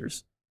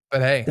teachers.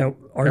 But hey, that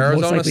are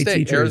Arizona State,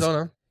 teachers,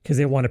 Arizona. Because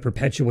they want to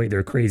perpetuate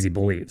their crazy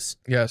beliefs.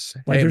 Yes.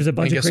 Like there's a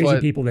bunch of crazy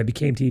people that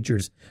became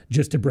teachers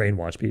just to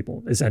brainwash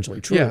people,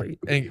 essentially, truly.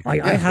 Yeah.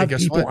 I have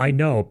people I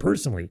know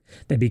personally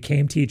that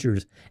became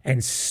teachers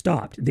and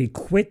stopped. They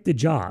quit the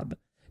job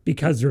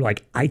because they're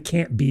like, I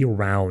can't be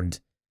around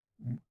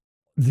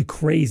the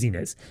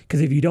craziness.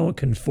 Because if you don't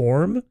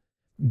conform,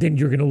 then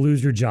you're going to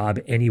lose your job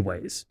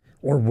anyways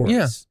or worse.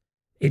 Yeah.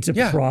 It's a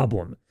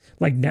problem.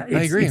 Like now,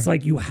 I agree. It's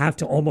like you have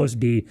to almost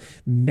be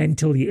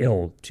mentally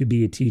ill to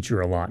be a teacher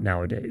a lot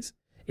nowadays.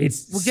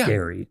 It's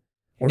scary.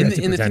 And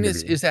the thing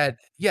is that,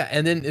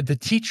 and then the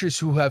teachers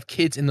who have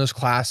kids in those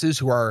classes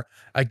who are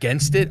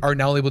against it are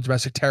now labeled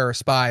domestic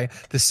terrorists by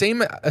the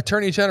same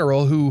attorney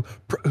general who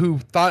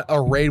thought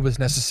a raid was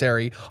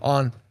necessary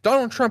on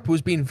Donald Trump, who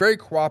was being very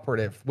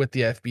cooperative with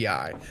the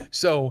FBI.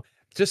 So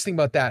just think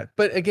about that.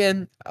 But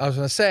again, I was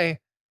going to say,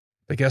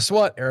 but guess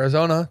what?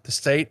 Arizona, the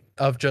state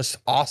of just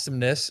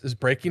awesomeness, is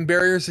breaking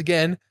barriers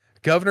again.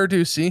 Governor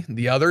Ducey,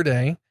 the other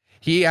day,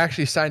 he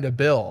actually signed a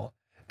bill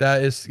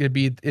that is going to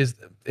be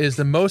is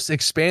the most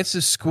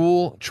expansive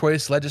school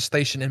choice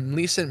legislation in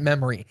recent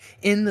memory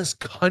in this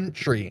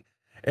country.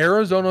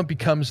 Arizona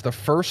becomes the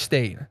first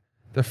state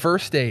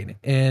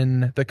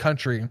in the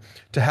country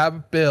to have a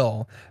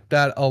bill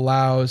that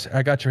allows,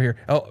 I got you here,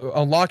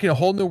 unlocking a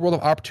whole new world of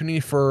opportunity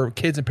for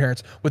kids and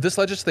parents. With this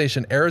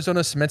legislation,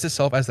 Arizona cements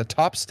itself as the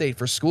top state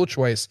for school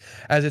choice,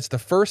 as it's the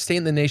first state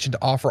in the nation to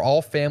offer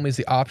all families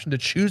the option to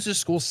choose a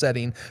school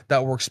setting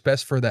that works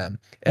best for them.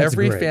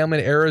 Every family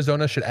in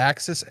Arizona should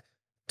access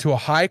to a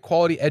high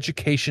quality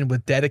education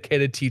with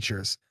dedicated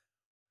teachers.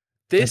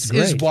 This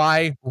is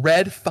why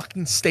red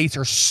fucking states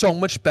are so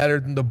much better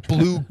than the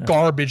blue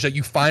garbage that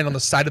you find on the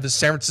side of the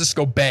San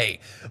Francisco Bay.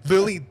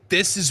 Literally,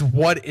 this is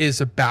what it is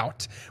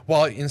about.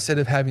 While instead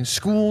of having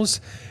schools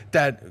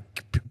that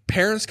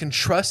parents can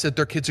trust that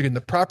their kids are getting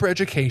the proper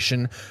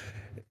education,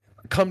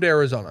 come to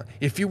Arizona.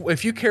 If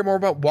you care more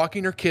about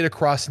walking your kid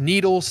across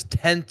needles,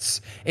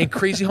 tents, and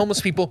crazy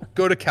homeless people,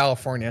 go to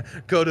California,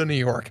 go to New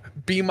York,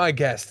 be my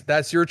guest.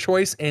 That's your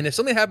choice. And if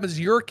something happens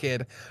to your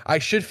kid, I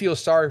should feel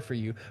sorry for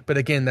you. But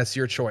again, that's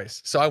your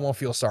choice. So I won't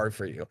feel sorry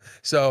for you.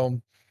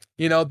 So,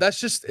 it's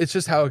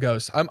just how it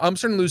goes. I'm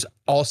starting to lose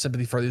all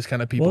sympathy for these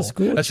kind of people. Well,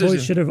 school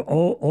choice should have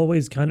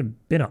always kind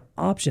of been an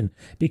option,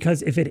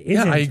 because if it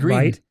isn't, I agree.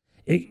 Right,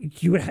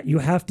 you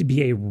have to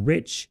be a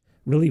rich,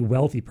 really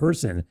wealthy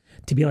person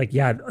to be like,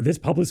 this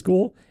public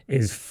school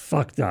is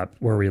fucked up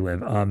where we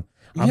live. I'm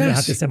going to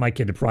have to send my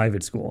kid to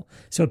private school.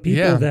 So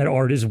people that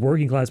are just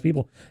working class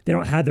people, they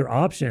don't have the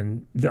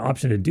option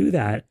to do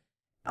that.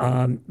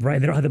 Right.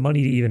 They don't have the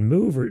money to even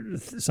move or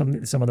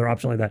some other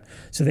option like that.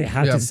 So they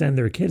have to send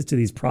their kids to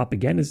these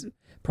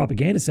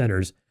propaganda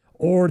centers,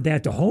 or they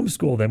have to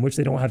homeschool them, which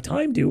they don't have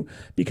time to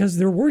because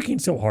they're working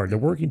so hard. They're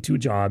working 2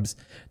 jobs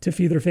to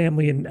feed their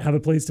family and have a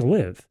place to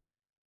live.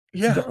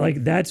 Yeah. So,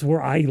 like, that's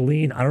where I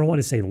lean. I don't want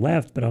to say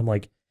left, but I'm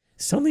like,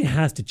 something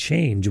has to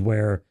change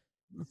where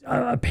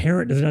a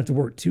parent doesn't have to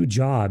work 2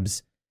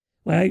 jobs.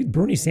 Like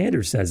Bernie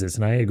Sanders says this,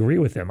 and I agree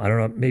with him. I don't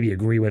know, maybe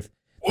agree with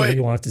whether he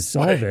wants to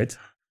solve it.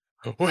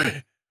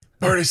 Wait,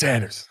 Bernie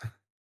Sanders.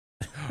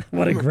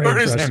 What a great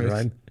impression,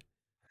 Ryan.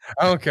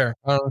 I don't care.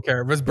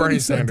 It was Bernie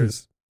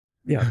Sanders.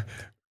 Yeah.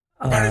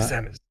 Bernie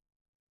Sanders.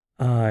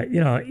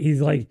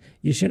 He's like,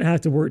 you shouldn't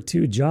have to work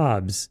 2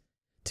 jobs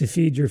to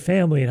feed your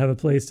family and have a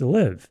place to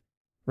live,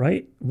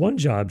 right? 1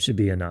 job should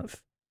be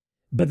enough.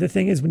 But the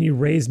thing is, when you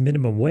raise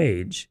minimum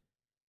wage,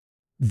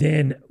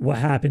 then what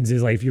happens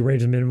is, like, if you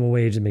raise the minimum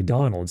wage at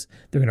McDonald's,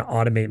 they're going to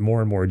automate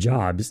more and more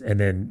jobs, and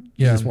then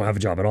you just won't have a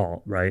job at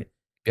all, right?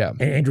 Yeah.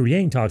 And Andrew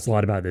Yang talks a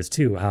lot about this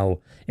too, how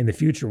in the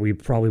future we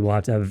probably will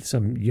have to have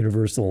some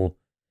universal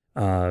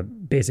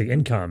basic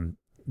income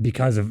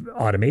because of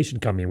automation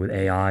coming with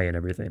AI and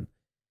everything.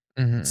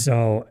 Mm-hmm.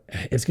 So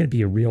it's going to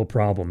be a real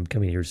problem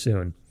coming here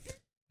soon.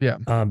 Yeah.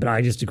 But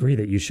I just agree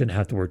that you shouldn't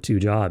have to work 2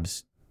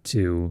 jobs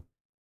to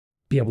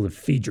be able to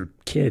feed your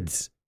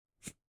kids.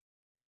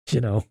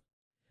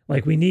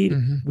 Like we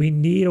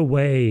need a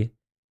way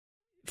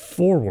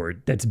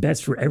forward that's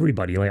best for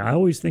everybody. Like I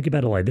always think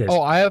about it like this.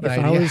 Oh, I have an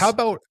idea. How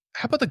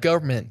about the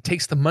government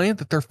takes the money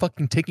that they're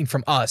fucking taking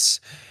from us,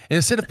 and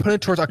instead of putting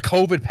it towards a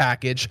COVID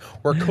package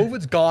where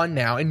COVID's gone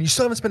now and you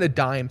still haven't spent a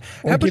dime,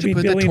 how about you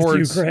put it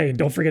towards Ukraine?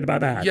 Don't forget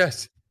about that.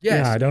 Yes.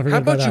 Yeah, don't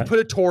forget about that. How about you put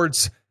it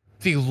towards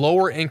the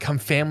lower income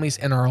families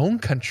in our own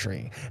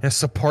country and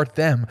support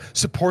them,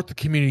 support the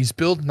communities,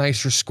 build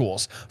nicer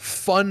schools,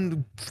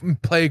 fund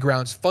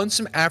playgrounds, fund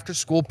some after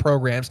school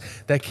programs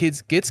that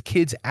gets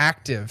kids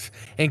active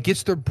and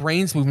gets their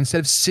brains moving instead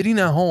of sitting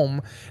at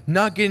home,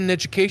 not getting an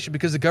education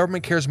because the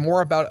government cares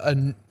more about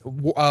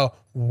a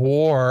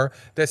war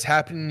that's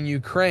happening in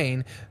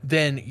Ukraine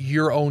than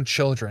your own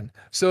children.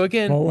 So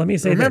again, let me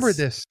say remember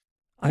this.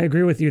 I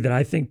agree with you that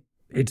I think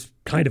it's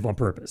kind of on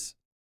purpose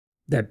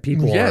that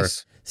people are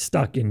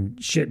stuck in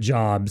shit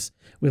jobs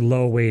with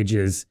low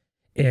wages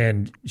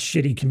and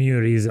shitty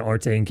communities that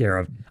aren't taken care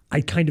of.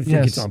 I kind of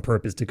think it's on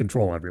purpose to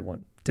control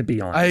everyone, to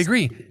be honest. I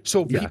agree.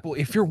 So people,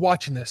 if you're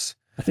watching this,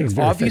 I think it's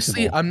very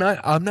obviously fixable.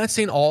 I'm not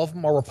saying all of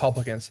them are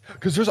Republicans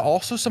because there's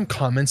also some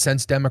common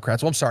sense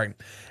Democrats. Well, I'm sorry.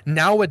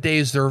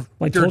 Nowadays they're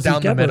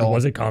down the middle.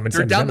 Was a common sense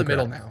They're down Democrat.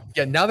 the middle now.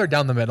 Yeah, now they're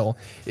down the middle.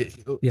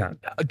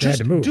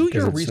 Just do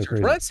your research.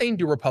 We're not saying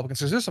do Republicans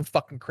because there's some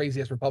fucking crazy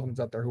ass Republicans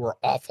out there who are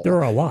awful. There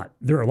are a lot.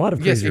 There are a lot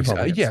of crazy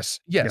Republicans. Yes.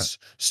 Yeah.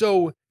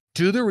 So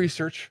do the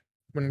research.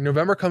 When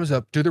November comes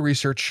up, do the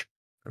research.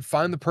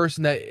 Find the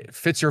person that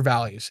fits your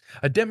values.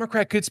 A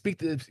Democrat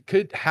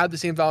could have the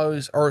same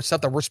values or stuff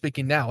that we're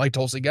speaking now, like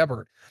Tulsi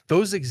Gabbard.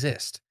 Those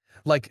exist.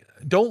 Like,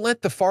 don't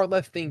let the far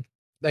left think,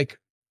 like,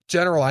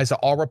 generalize that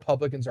all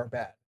Republicans are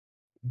bad.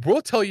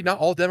 We'll tell you not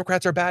all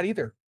Democrats are bad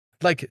either.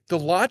 Like, the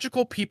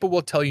logical people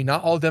will tell you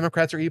not all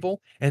Democrats are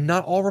evil and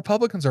not all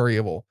Republicans are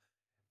evil.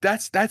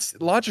 That's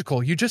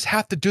logical. You just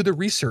have to do the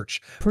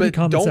research. Pretty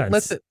common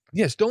sense.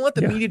 Don't let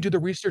the media do the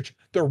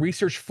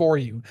research for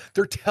you.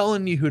 They're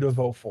telling you who to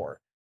vote for.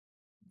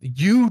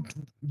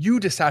 You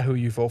decide who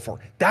you vote for.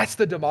 That's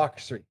the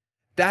democracy.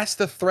 That's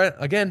the threat.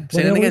 Again,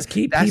 they always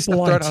keep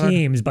people on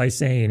teams by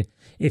saying,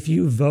 if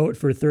you vote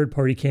for a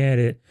third-party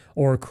candidate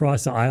or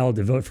cross the aisle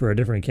to vote for a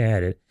different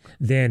candidate,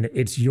 then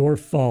it's your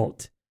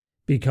fault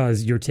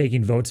because you're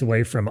taking votes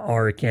away from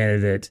our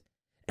candidate,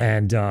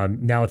 and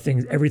now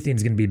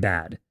everything's going to be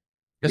bad.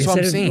 That's what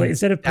I'm saying.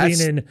 Instead of putting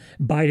in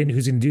Biden,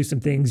 who's going to do some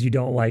things you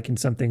don't like and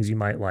some things you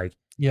might like.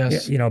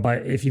 Yes.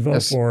 But if you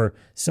vote for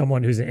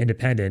someone who's an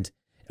independent,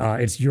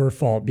 it's your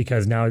fault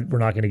because now we're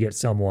not going to get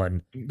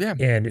someone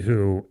in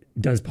who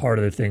does part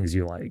of the things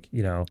you like.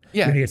 You're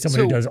going to get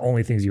someone who does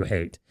only things you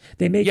hate.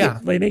 They make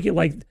it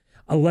like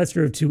a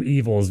lesser of two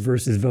evils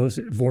versus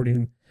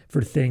voting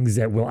for things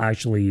that will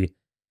actually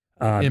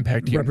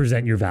impact you,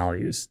 represent your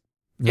values.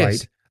 Right.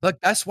 Yes. Like,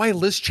 that's why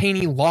Liz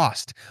Cheney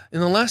lost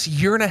in the last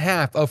year and a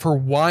half of her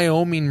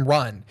Wyoming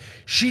run.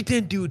 She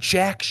didn't do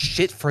jack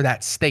shit for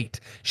that state.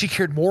 She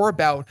cared more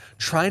about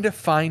trying to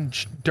find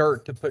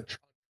dirt to put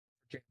Trump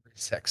on January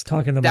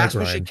 6th. That's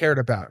what she cared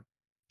about.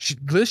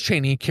 Liz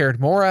Cheney cared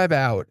more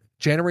about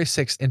January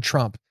 6th and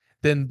Trump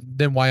than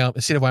Wyoming,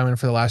 the state of Wyoming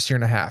for the last year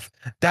and a half.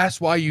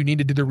 That's why you need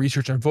to do the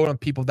research and vote on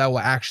people that will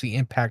actually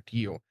impact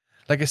you.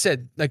 Like I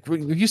said, like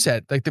you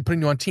said, like they're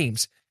putting you on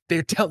teams.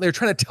 They're trying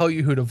to tell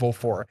you who to vote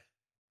for.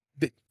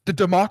 The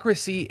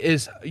democracy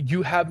is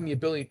you having the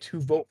ability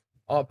to vote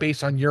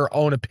based on your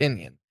own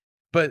opinion,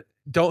 but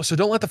don't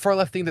let the far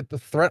left think that the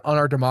threat on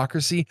our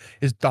democracy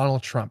is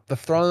Donald Trump. The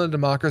threat on the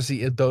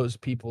democracy is those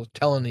people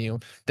telling you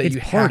that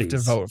you have to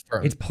vote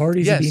for. It's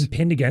parties being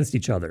pinned against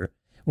each other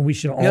when we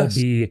should all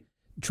be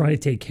trying to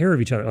take care of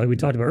each other. Like we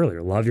talked about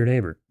earlier, love your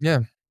neighbor.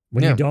 Yeah.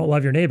 When you don't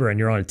love your neighbor and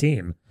you're on a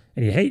team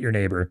and you hate your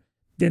neighbor,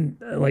 then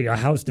like a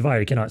house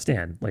divided cannot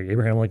stand, like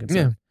Abraham Lincoln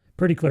said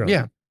pretty clearly.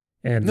 Yeah.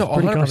 And no,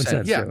 pretty 100%. Common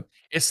sense. Yeah. Too.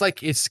 It's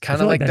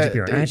kind of like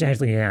that.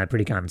 Actually, yeah,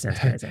 pretty common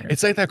sense.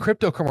 It's like that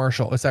crypto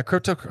commercial. It's that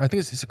crypto. I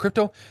think it's a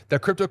crypto.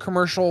 That crypto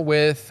commercial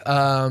with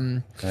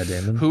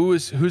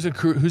who's in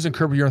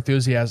Curb Your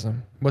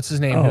Enthusiasm? What's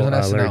his name?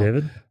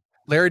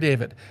 Larry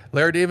David.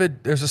 Larry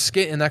David. There's a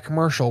skit in that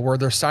commercial where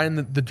they're signing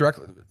the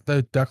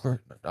Declaration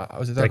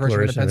of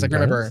Independence? I can't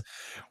remember.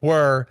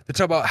 Where they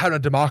talk about having a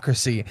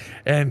democracy,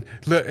 and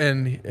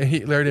Larry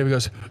David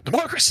goes,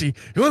 "Democracy?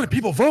 You're letting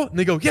people vote?" And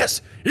they go,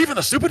 "Yes, even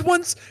the stupid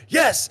ones.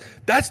 Yes,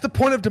 that's the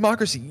point of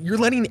democracy. You're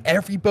letting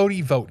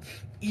everybody vote,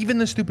 even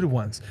the stupid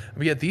ones."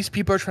 But yet these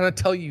people are trying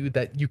to tell you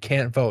that you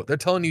can't vote. They're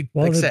telling you,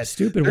 well, the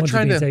stupid ones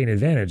are being taken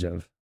advantage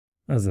of.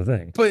 That's the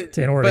thing. But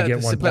in order to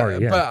get one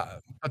party,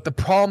 but the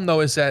problem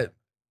though is that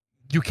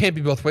you can't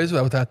be both ways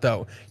with that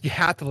though. You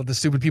have to let the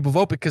stupid people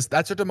vote because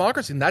that's our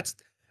democracy, and that's.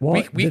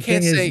 Well, we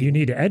can't say you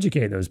need to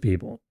educate those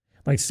people.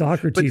 Like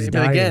Socrates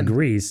died in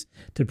Greece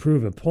to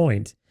prove a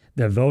point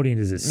that voting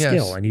is a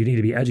skill, and you need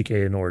to be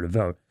educated in order to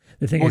vote.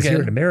 The thing is,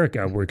 here in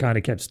America, we're kind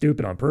of kept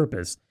stupid on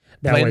purpose.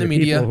 That way, the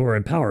people who are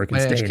in power can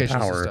stay in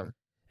power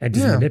and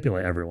just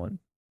manipulate everyone.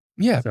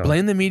 Yeah, so.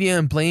 Blame the media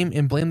and blame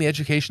the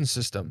education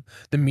system.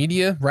 The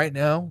media right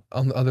now,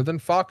 other than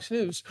Fox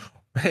News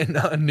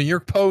and New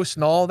York Post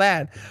and all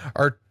that,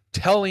 are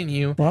telling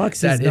you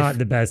Fox is not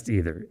the best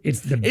either.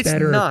 It's one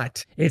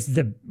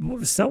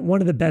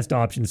of the best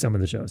options, some of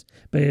the shows,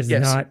 but it's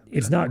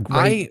not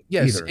great.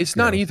 It's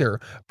not either,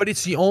 but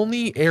it's the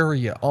only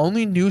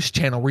news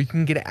channel where you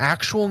can get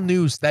actual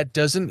news that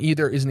isn't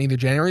either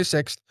January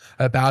 6th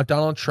about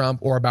Donald Trump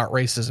or about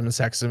racism and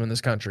sexism in this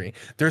country.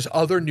 There's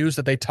other news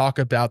that they talk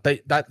about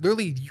that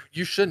literally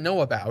you should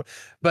know about,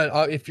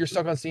 but if you're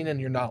stuck on CNN,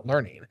 you're not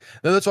learning.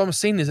 That's what I'm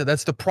saying is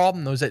that's the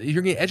problem though, is that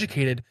you're getting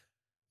educated.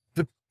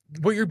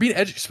 What you're being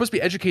supposed to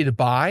be educated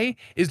by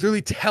is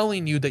literally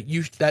telling you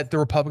that the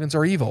Republicans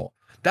are evil.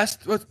 That's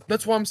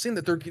why I'm saying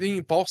that they're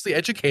getting falsely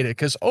educated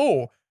because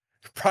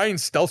Brian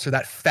Stelter,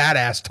 that fat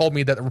ass, told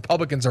me that the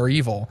Republicans are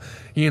evil.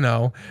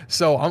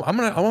 So I'm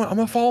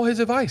gonna follow his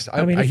advice.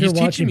 If you're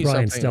watching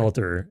Brian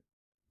Stelter,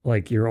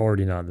 like you're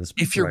already not this.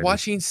 If you're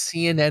watching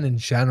CNN in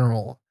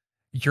general,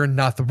 you're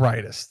not the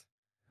brightest.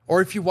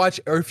 Or if you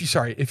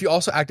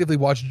also actively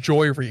watch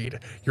Joy Reid,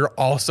 you're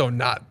also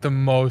not the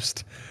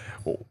most.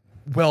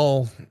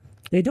 Well,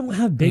 they don't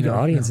have big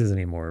audiences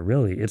anymore,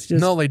 really. It's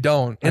just no, they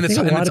don't, and it's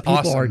a lot of people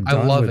awesome. Are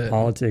done with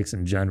politics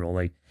in general.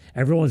 Like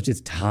everyone's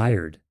just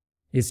tired.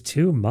 It's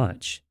too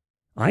much.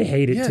 I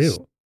hate it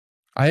too.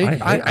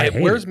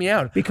 It wears me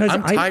out because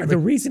the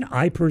reason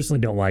I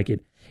personally don't like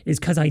it is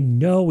because I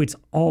know it's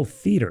all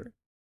theater,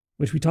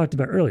 which we talked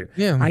about earlier.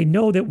 Yeah, I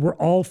know that we're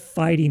all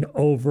fighting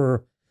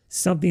over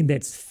something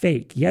that's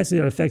fake. Yes,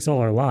 it affects all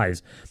our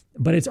lives,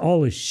 but it's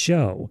all a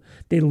show.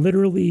 They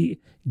literally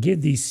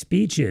give these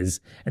speeches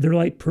and they're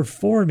like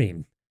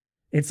performing.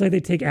 It's like they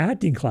take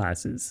acting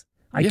classes.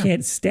 I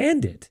can't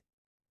stand it.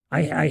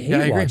 I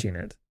hate watching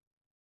it.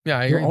 Yeah,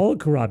 I agree. They're all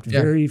corrupt.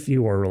 Yeah. Very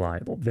few are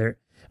reliable.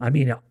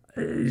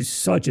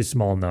 Such a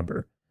small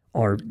number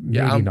are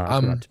maybe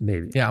not corrupt.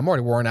 Maybe. Yeah, I'm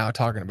already worn out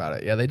talking about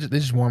it. Yeah, they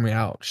just wore me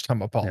out just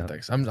talking about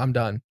politics. Yeah. I'm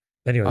done.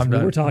 Anyways,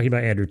 we're talking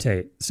about Andrew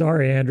Tate.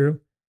 Sorry, Andrew.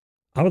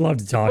 I would love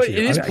to talk to you.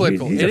 It is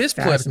political. He's a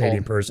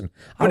fascinating person.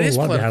 I would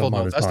love to have him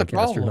on this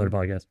podcast or another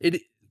podcast.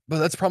 But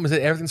that's the problem is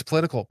that everything's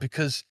political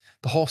because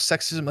the whole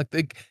sexism, like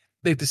the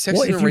sexism.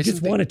 Well, if you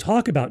just want to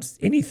talk about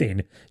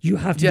anything, you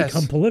have to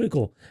become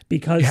political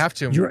because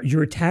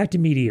you're attacked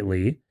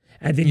immediately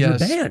and then you're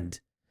banned.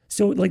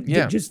 So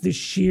just the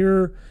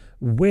sheer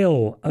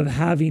will of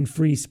having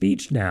free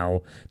speech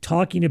now,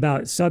 talking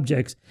about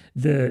subjects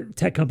the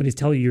tech companies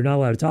tell you you're not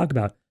allowed to talk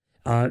about,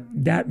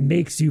 that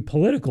makes you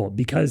political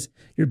because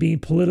you're being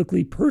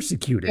politically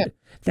persecuted. Yeah.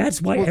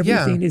 That's why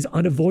everything is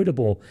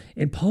unavoidable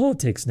in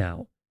politics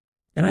now.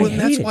 And I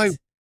hate it.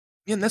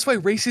 And that's why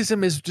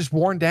racism is just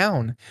worn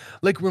down.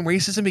 Like when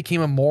racism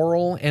became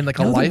immoral and like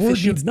a life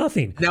issue, means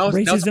nothing. Now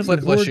it's a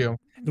political issue.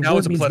 Now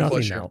it's a political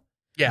issue. Now.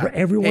 Yeah,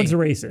 everyone's a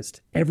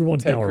racist.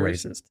 Everyone's now a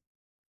racist.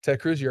 Ted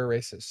Cruz, you're a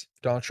racist.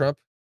 Donald Trump,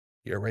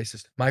 you're a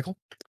racist. Michael,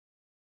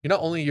 you're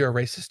a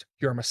racist.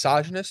 You're a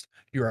misogynist.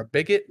 You're a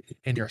bigot,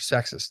 and you're a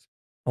sexist.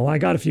 Oh, I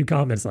got a few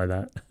comments like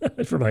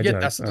that for my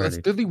jokes. That's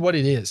literally what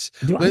it is.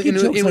 Dude, I get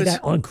jokes like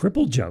that on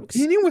cripple jokes.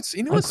 You know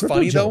what's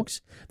funny jokes.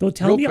 They'll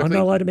tell me I'm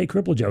not allowed to make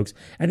cripple jokes,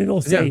 and then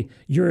they'll say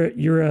you're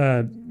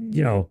a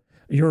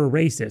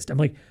racist. I'm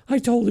like, I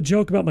told a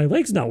joke about my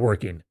legs not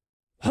working.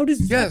 How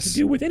does that have to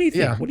do with anything?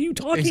 Yeah. What are you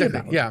talking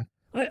about? Yeah.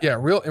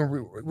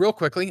 Real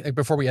quickly, like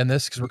before we end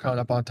this, because we're coming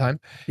up on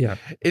time. Yeah.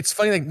 It's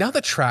funny, like now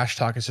the trash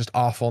talk is just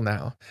awful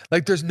now.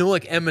 Like there's no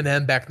like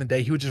Eminem back in the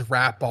day. He would just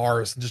rap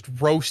bars and just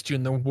roast you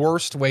in the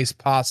worst ways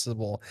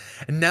possible.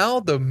 And now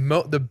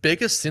the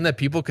biggest thing that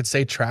people could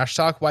say trash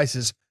talk wise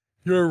is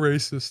you're a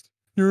racist.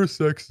 You're a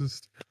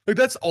sexist. Like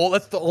that's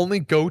the only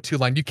go-to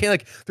line. You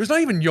can't there's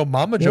not even yo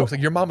mama jokes. Like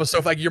your mama's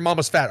so your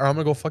mama's fat, or I'm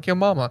gonna go fuck your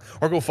mama,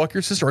 or go fuck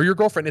your sister or your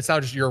girlfriend. It's now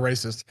just you're a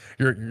racist.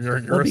 You're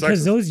a because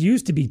sexist. Those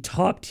used to be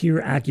top tier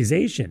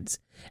accusations,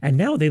 and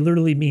now they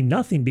literally mean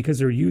nothing because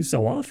they're used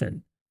so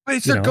often. But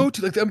it's their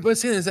go-to. Like I'm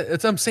saying is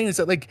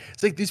that like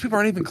it's like these people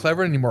aren't even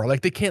clever anymore.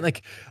 Like they can't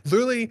like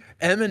literally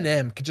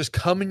Eminem could just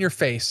come in your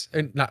face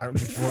and not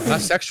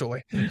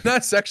sexually,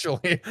 not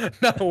sexually,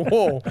 not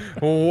whoa,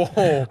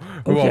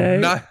 okay.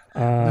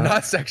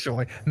 not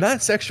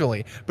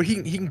sexually, but he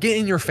can get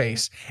in your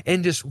face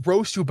and just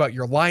roast you about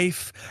your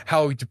life,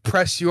 how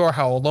depressed you are,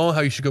 how alone,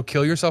 how you should go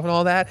kill yourself, and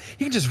all that.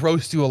 He can just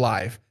roast you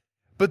alive.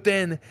 But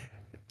then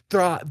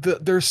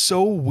they're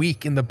so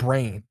weak in the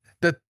brain.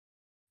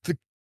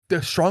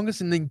 The strongest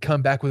thing they can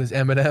come back with is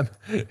Eminem.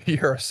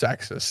 You're a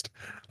sexist.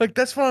 Like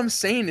that's what I'm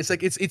saying. It's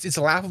like it's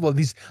laughable.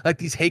 These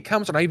hate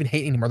comments are not even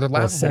hate anymore. They're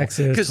laughable.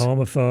 Sexist,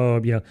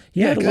 homophobe. He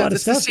had a lot of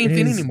stuff in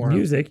his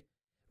music,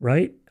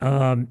 right?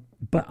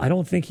 But I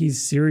don't think he's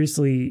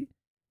seriously.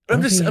 But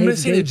I'm just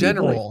saying in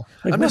general.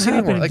 Like I'm just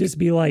saying more. Like, just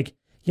be like,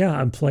 yeah,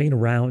 I'm playing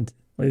around.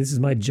 Like this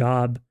is my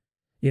job.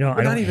 I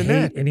don't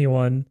hate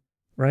anyone,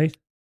 right?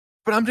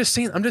 But I'm just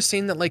saying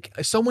that like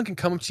someone can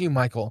come up to you,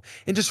 Michael,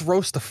 and just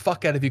roast the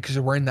fuck out of you because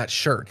you're wearing that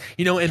shirt,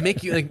 and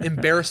make you like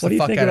embarrass the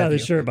fuck out of you. What do you think about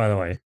this shirt, by the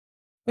way?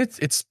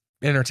 It's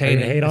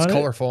entertaining. It's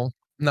colorful.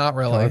 Not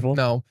really. Colorful?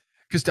 No,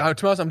 because to be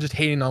honest, I'm just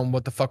hating on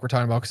what the fuck we're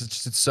talking about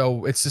because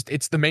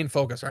it's the main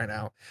focus right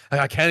now.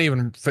 Like, I can't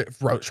even try to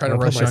roast you on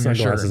your shirt. Put my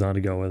sunglasses on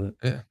to go with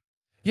it.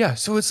 Yeah.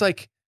 So it's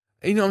like.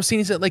 What I'm saying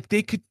is that like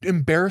they could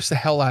embarrass the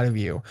hell out of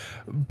you,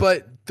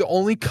 but the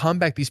only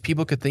comeback these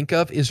people could think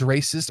of is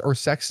racist or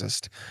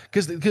sexist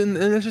because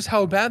that's just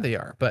how bad they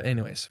are. But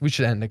anyways, we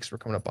should end next. We're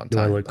coming up on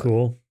time. Do I look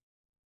cool?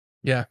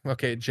 Yeah.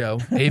 Okay,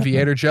 Joe.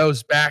 Aviator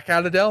Joe's back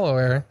out of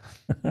Delaware.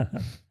 All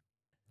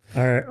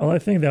right. Well, I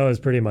think that was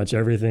pretty much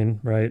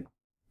everything, right?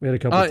 We had a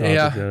couple topics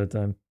at a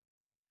time.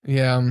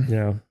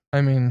 Yeah.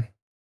 I mean,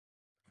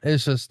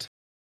 it's just.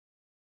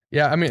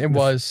 Yeah. I mean, it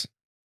was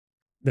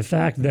the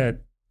fact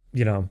that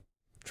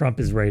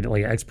Trump is rated,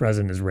 like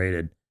ex-president is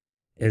rated,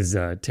 is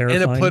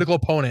terrifying. And a political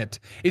opponent.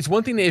 It's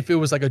one thing if it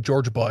was like a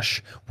George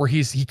Bush, where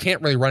he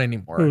can't really run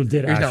anymore. Who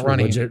did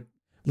actually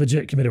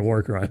legit committed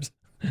war crimes.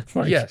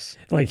 Yes.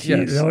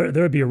 There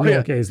would be a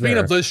real case there. Speaking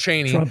of Liz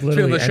Cheney. Trump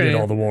literally ended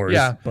all the wars.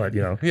 Yeah. But,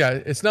 Yeah,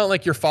 it's not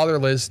like your father,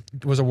 Liz,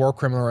 was a war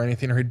criminal or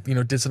anything, or he,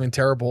 did something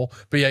terrible,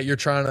 but yet you're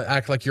trying to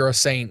act like you're a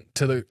saint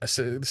to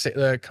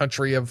the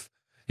country of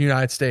the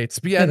United States.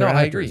 But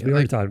I agree. We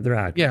already talked. They're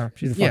actors. Yeah.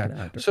 She's a fucking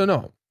actor. So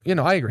no.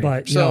 I agree.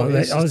 But I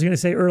was going to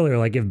say earlier,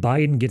 like if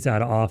Biden gets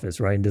out of office,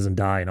 right, and doesn't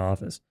die in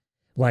office,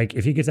 like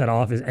if he gets out of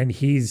office and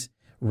he's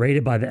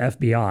raided by the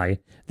FBI,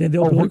 then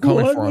they'll be like,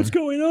 what's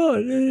going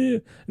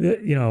on?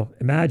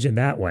 Imagine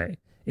that way.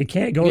 It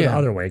can't go the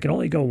other way. It can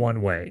only go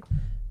one way.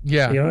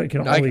 Yeah. It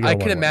can only go I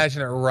can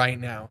imagine it right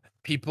now.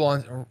 People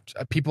on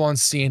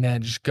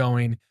CNN just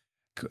going,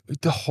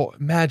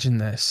 imagine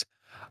this.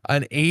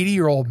 An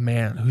 80-year-old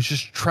man who's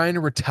just trying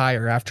to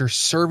retire after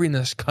serving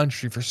this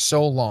country for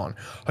so long,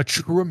 a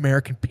true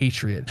American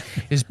patriot,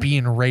 is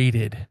being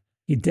raided.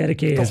 He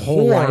dedicated his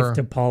whole life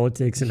to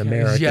politics in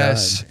America.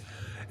 Yes.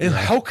 And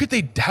how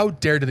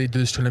dare they do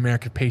this to an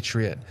American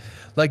patriot?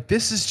 Like,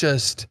 this is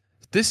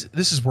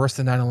worse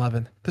than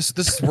 9/11. This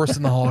is worse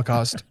than the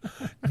Holocaust.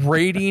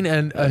 Raiding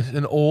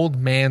an old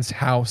man's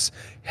house.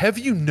 Have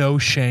you no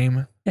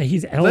shame? Yeah,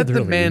 he's elderly. Let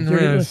the man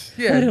live.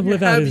 Let him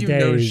live out his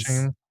days. No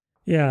shame?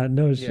 Yeah,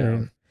 no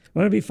shame.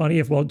 Wouldn't it be funny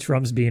if while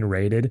Trump's being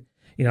raided,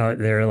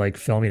 they're like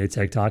filming a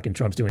TikTok and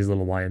Trump's doing his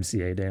little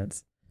YMCA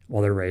dance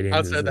while they're raiding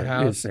outside the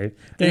house.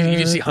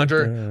 You see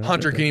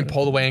Hunter getting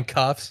pulled away in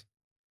cuffs.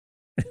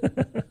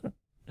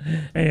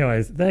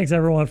 Anyways, thanks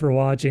everyone for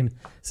watching.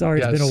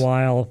 Sorry, it's been a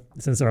while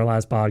since our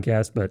last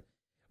podcast, but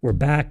we're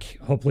back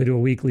hopefully to a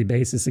weekly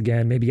basis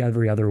again, maybe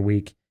every other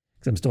week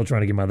because I'm still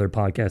trying to get my other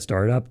podcast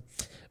started up.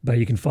 But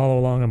you can follow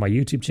along on my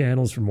YouTube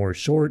channels for more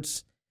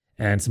shorts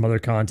and some other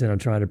content I'm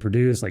trying to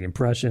produce, like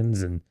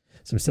impressions and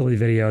some silly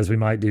videos. We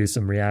might do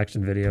some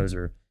reaction videos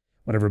or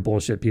whatever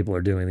bullshit people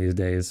are doing these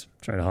days,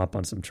 trying to hop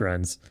on some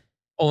trends.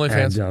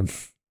 OnlyFans.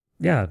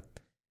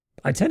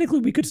 And, technically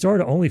we could start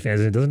an OnlyFans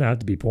and it doesn't have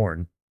to be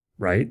porn,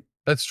 right?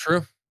 That's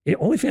true.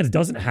 OnlyFans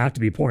doesn't have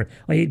to be porn.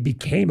 Like it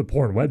became a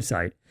porn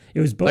website. It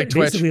was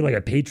basically like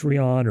a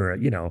Patreon or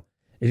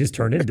it just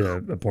turned into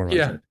a porn website.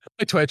 Yeah,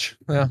 like Twitch.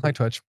 Yeah, like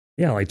Twitch.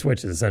 Yeah, like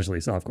Twitch is essentially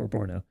softcore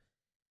porn now.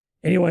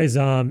 Anyways,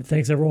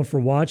 thanks everyone for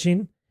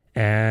watching,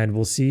 and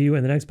we'll see you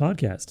in the next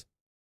podcast.